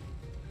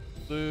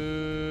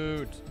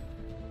 Loot.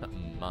 Not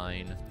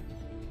mine.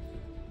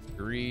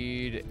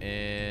 Greed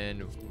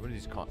and what are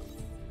these called?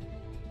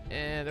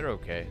 They're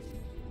okay.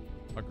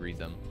 I'll greed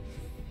them.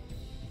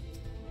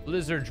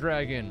 Blizzard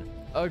Dragon,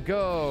 a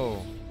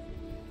go.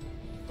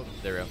 Oh,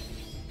 there we go.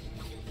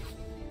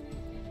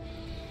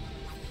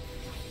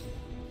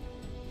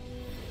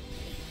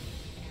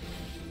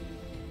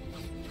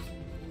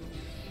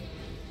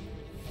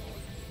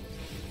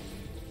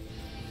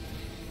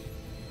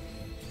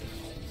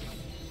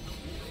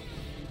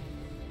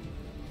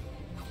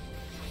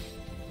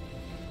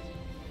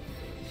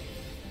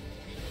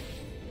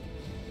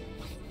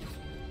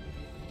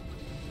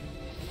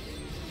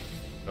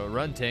 Don't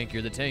run, tank.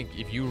 You're the tank.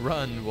 If you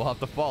run, we'll have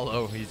to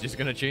follow. He's just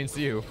gonna chainsaw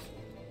you.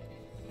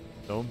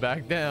 Don't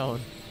back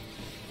down.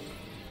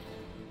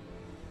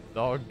 It's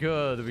all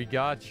good. We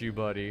got you,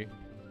 buddy.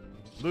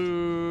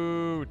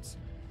 Loot.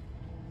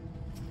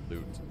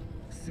 Loot.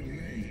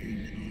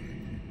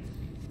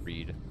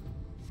 Read.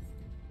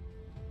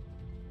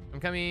 I'm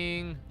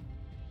coming.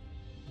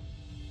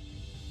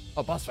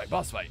 Oh, boss fight,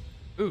 boss fight.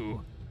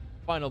 Ooh.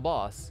 Final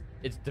boss.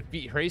 It's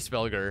defeat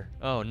Hraesvelgr.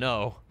 Oh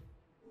no.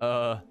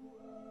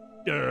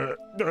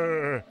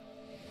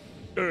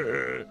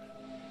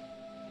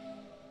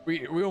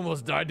 We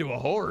almost died to a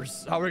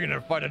horse. How are we gonna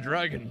fight a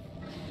dragon?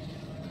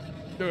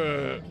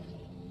 A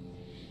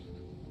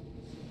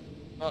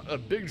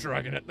big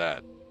dragon at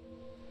that.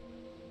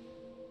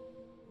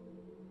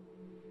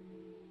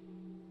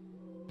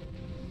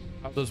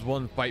 How does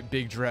one fight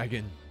big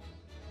dragon?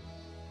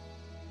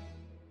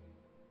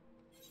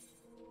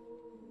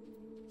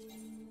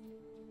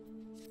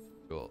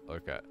 Cool,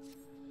 okay.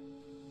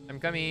 I'm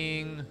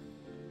coming.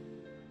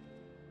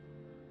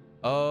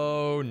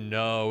 Oh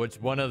no,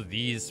 it's one of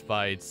these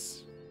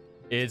fights.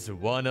 It's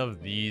one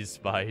of these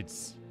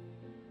fights.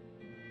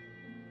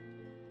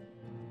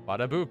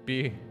 Bada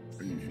boopy.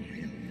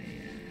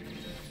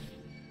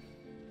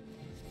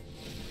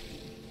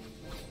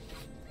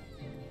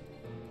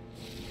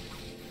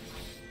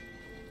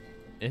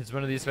 It's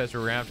one of these fights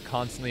where we're gonna have to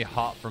constantly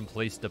hop from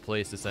place to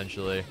place,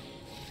 essentially,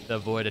 to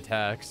avoid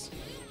attacks.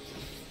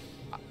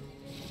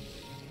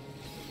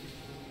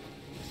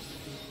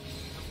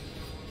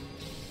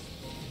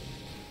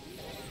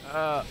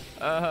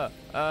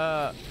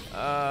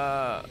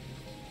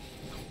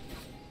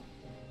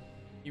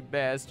 You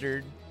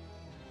bastard.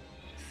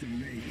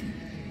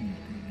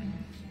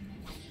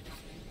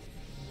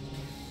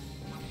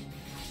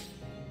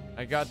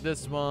 I got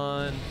this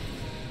one.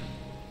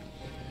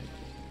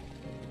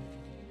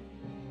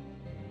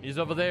 He's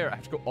over there. I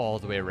have to go all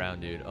the way around,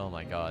 dude. Oh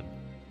my god.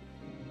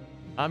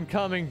 I'm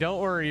coming.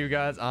 Don't worry, you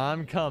guys.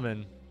 I'm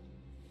coming.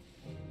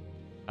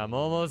 I'm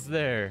almost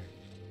there.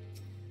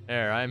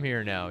 There, I'm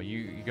here now.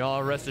 You can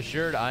all rest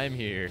assured I'm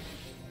here.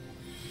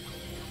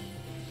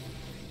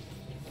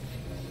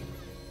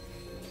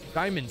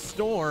 Diamond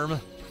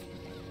Storm?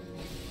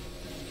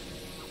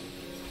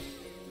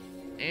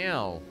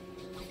 Ow.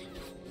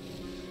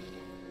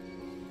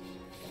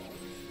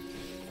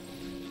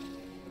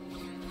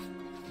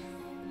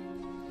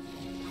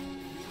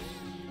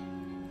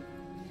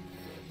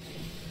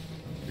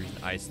 There's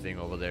an ice thing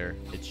over there.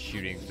 It's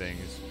shooting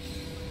things.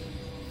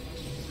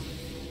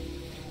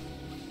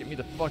 Get me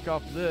the fuck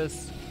off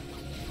this.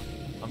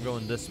 I'm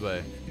going this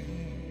way.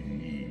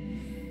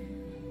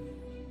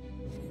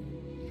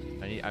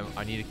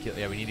 I need to kill.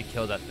 Yeah, we need to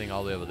kill that thing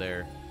all the way over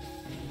there.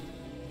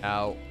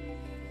 Ow.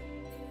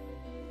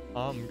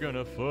 I'm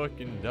gonna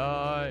fucking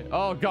die.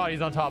 Oh god,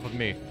 he's on top of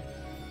me.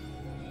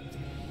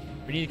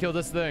 We need to kill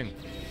this thing.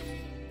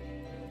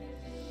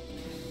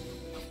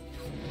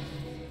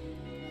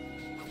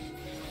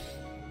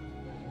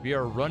 We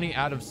are running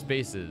out of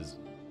spaces.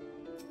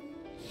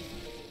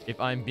 If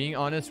I'm being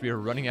honest, we are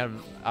running out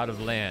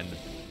of land.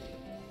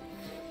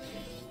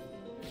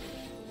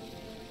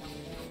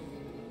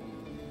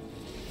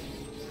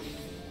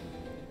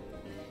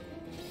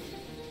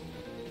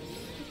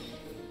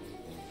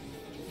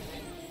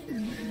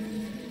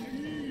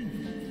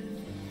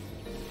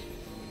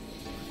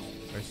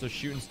 They're still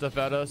shooting stuff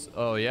at us.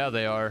 Oh yeah,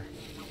 they are.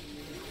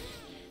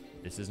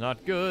 This is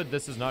not good.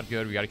 This is not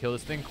good. We gotta kill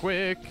this thing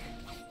quick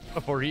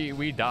before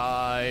we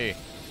die.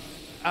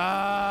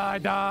 Ah, I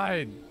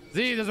died.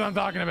 See, this is what I'm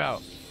talking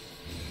about.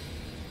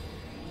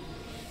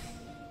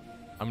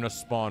 I'm gonna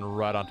spawn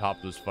right on top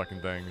of those fucking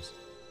things.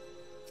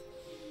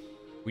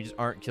 We just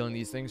aren't killing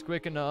these things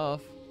quick enough.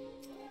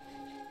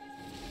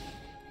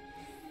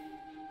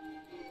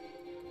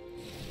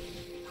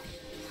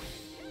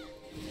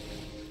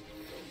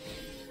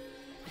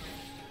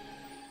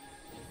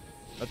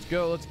 Let's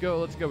go, let's go,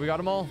 let's go. We got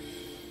them all.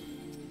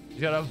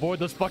 You gotta avoid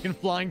those fucking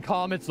flying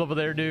comets over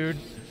there, dude.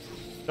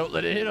 Don't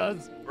let it hit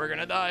us. We're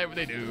gonna die if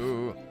they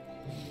do.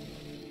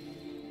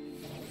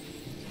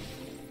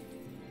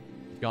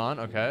 Gone,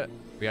 okay.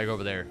 We gotta go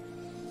over there.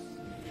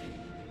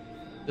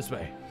 This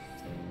way.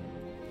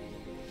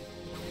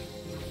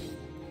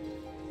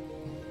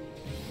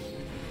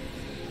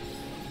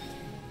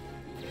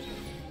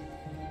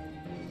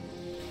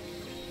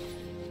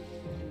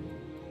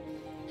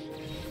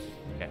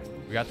 Okay,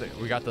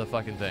 we got the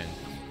fucking thing.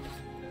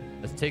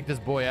 Let's take this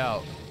boy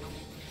out.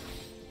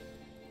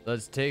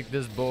 Let's take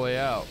this boy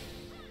out.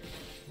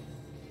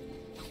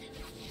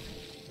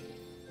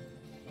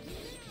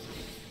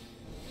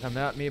 Come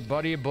at me,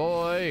 buddy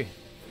boy.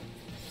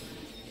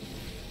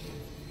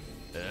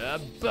 Oh,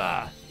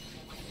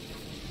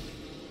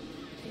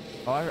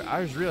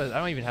 I just realized I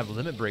don't even have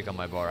limit break on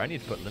my bar. I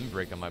need to put limit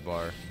break on my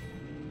bar.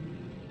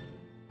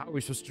 How are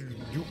we supposed to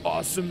do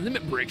awesome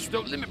limit breaks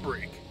without limit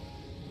break?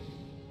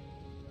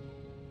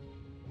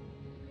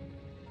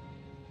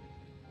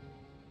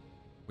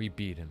 We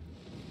beat him.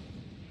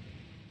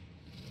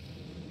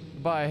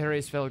 Bye,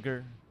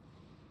 Heavensward.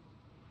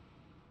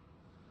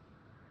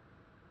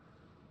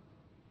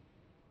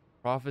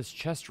 Prophet's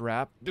chest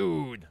wrap.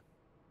 Dude.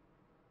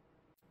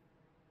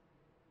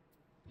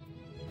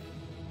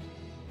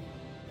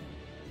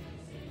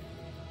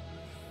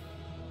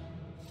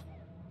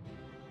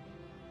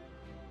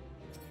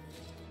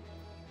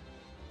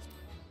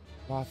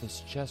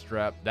 Prophet's chest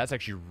wrap. That's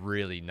actually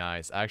really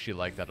nice. I actually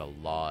like that a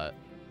lot.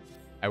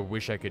 I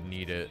wish I could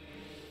need it.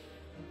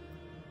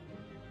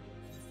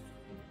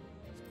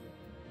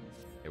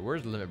 Hey,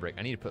 where's the limit break?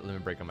 I need to put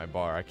limit break on my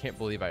bar. I can't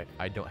believe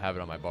I don't have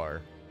it on my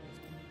bar.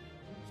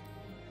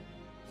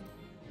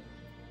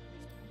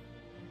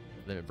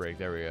 Limit break,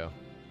 there we go.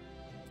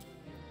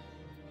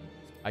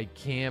 I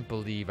can't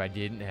believe I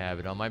didn't have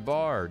it on my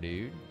bar,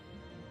 dude.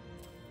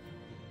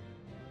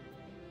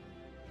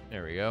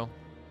 There we go.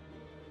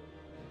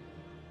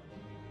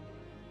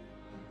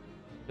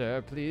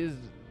 Sir, please,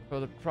 for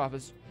the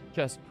prophet's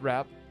chest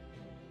wrap.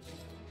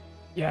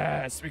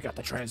 Yes, we got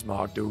the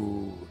transmog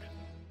dude.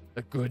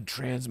 The good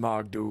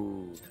transmog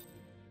dude.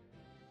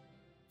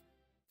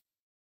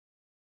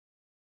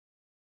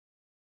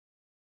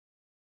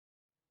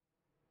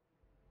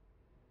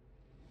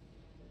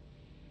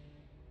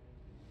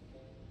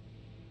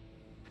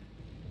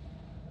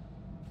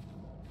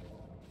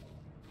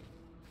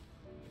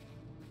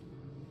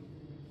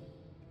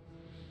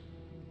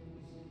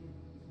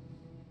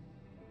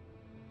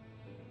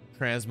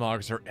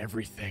 Transmogs are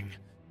everything.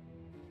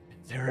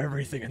 They're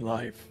everything in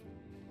life.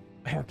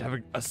 I have to have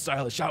a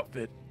stylish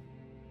outfit.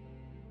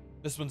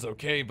 This one's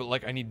okay, but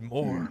like I need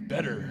more,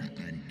 better.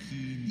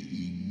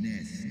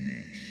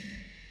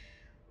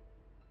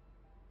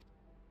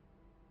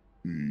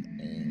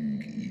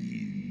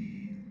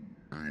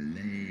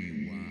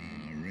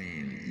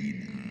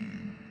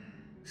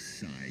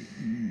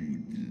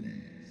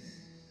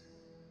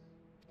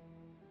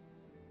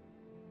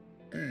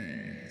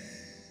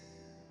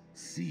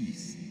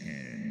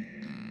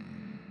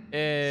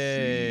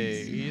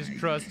 Hey, he's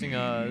trusting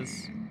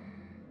us.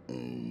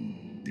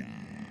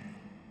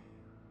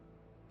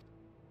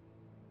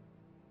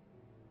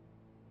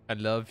 I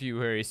love you,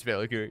 Harry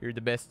Svelger. You're the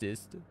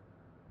bestest.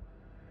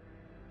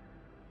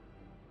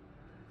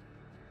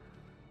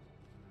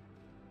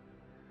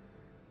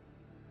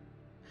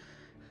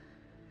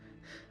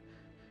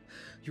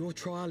 Your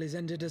trial is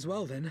ended as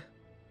well, then?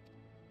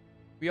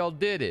 We all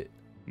did it.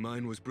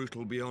 Mine was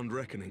brutal beyond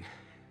reckoning.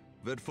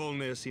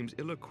 Vedfalnir seems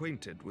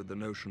ill-acquainted with the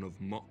notion of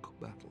mock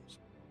battles.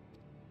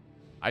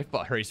 I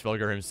fought Harry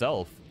Svelger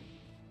himself.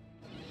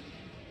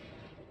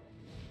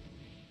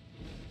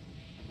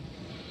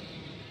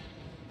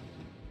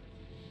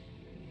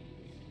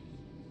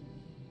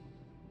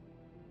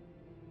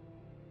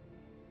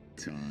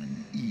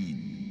 Turn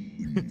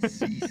in und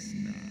sieh's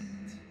not.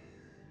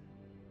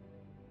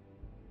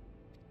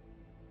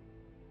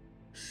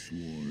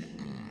 Swor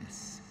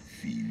as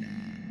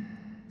finan,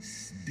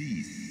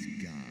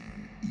 stiskar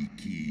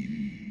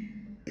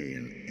ikin, el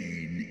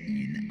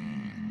in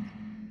an.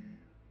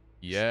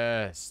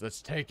 Yes,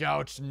 let's take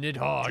out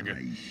Nidhogg.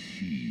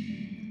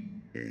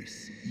 Traishin,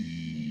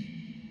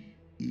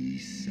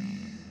 isa.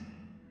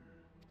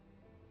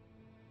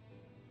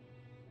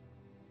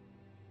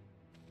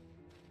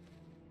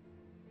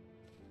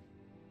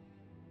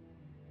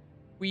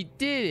 We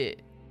did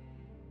it.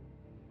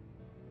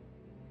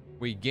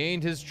 We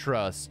gained his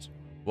trust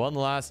one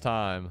last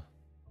time.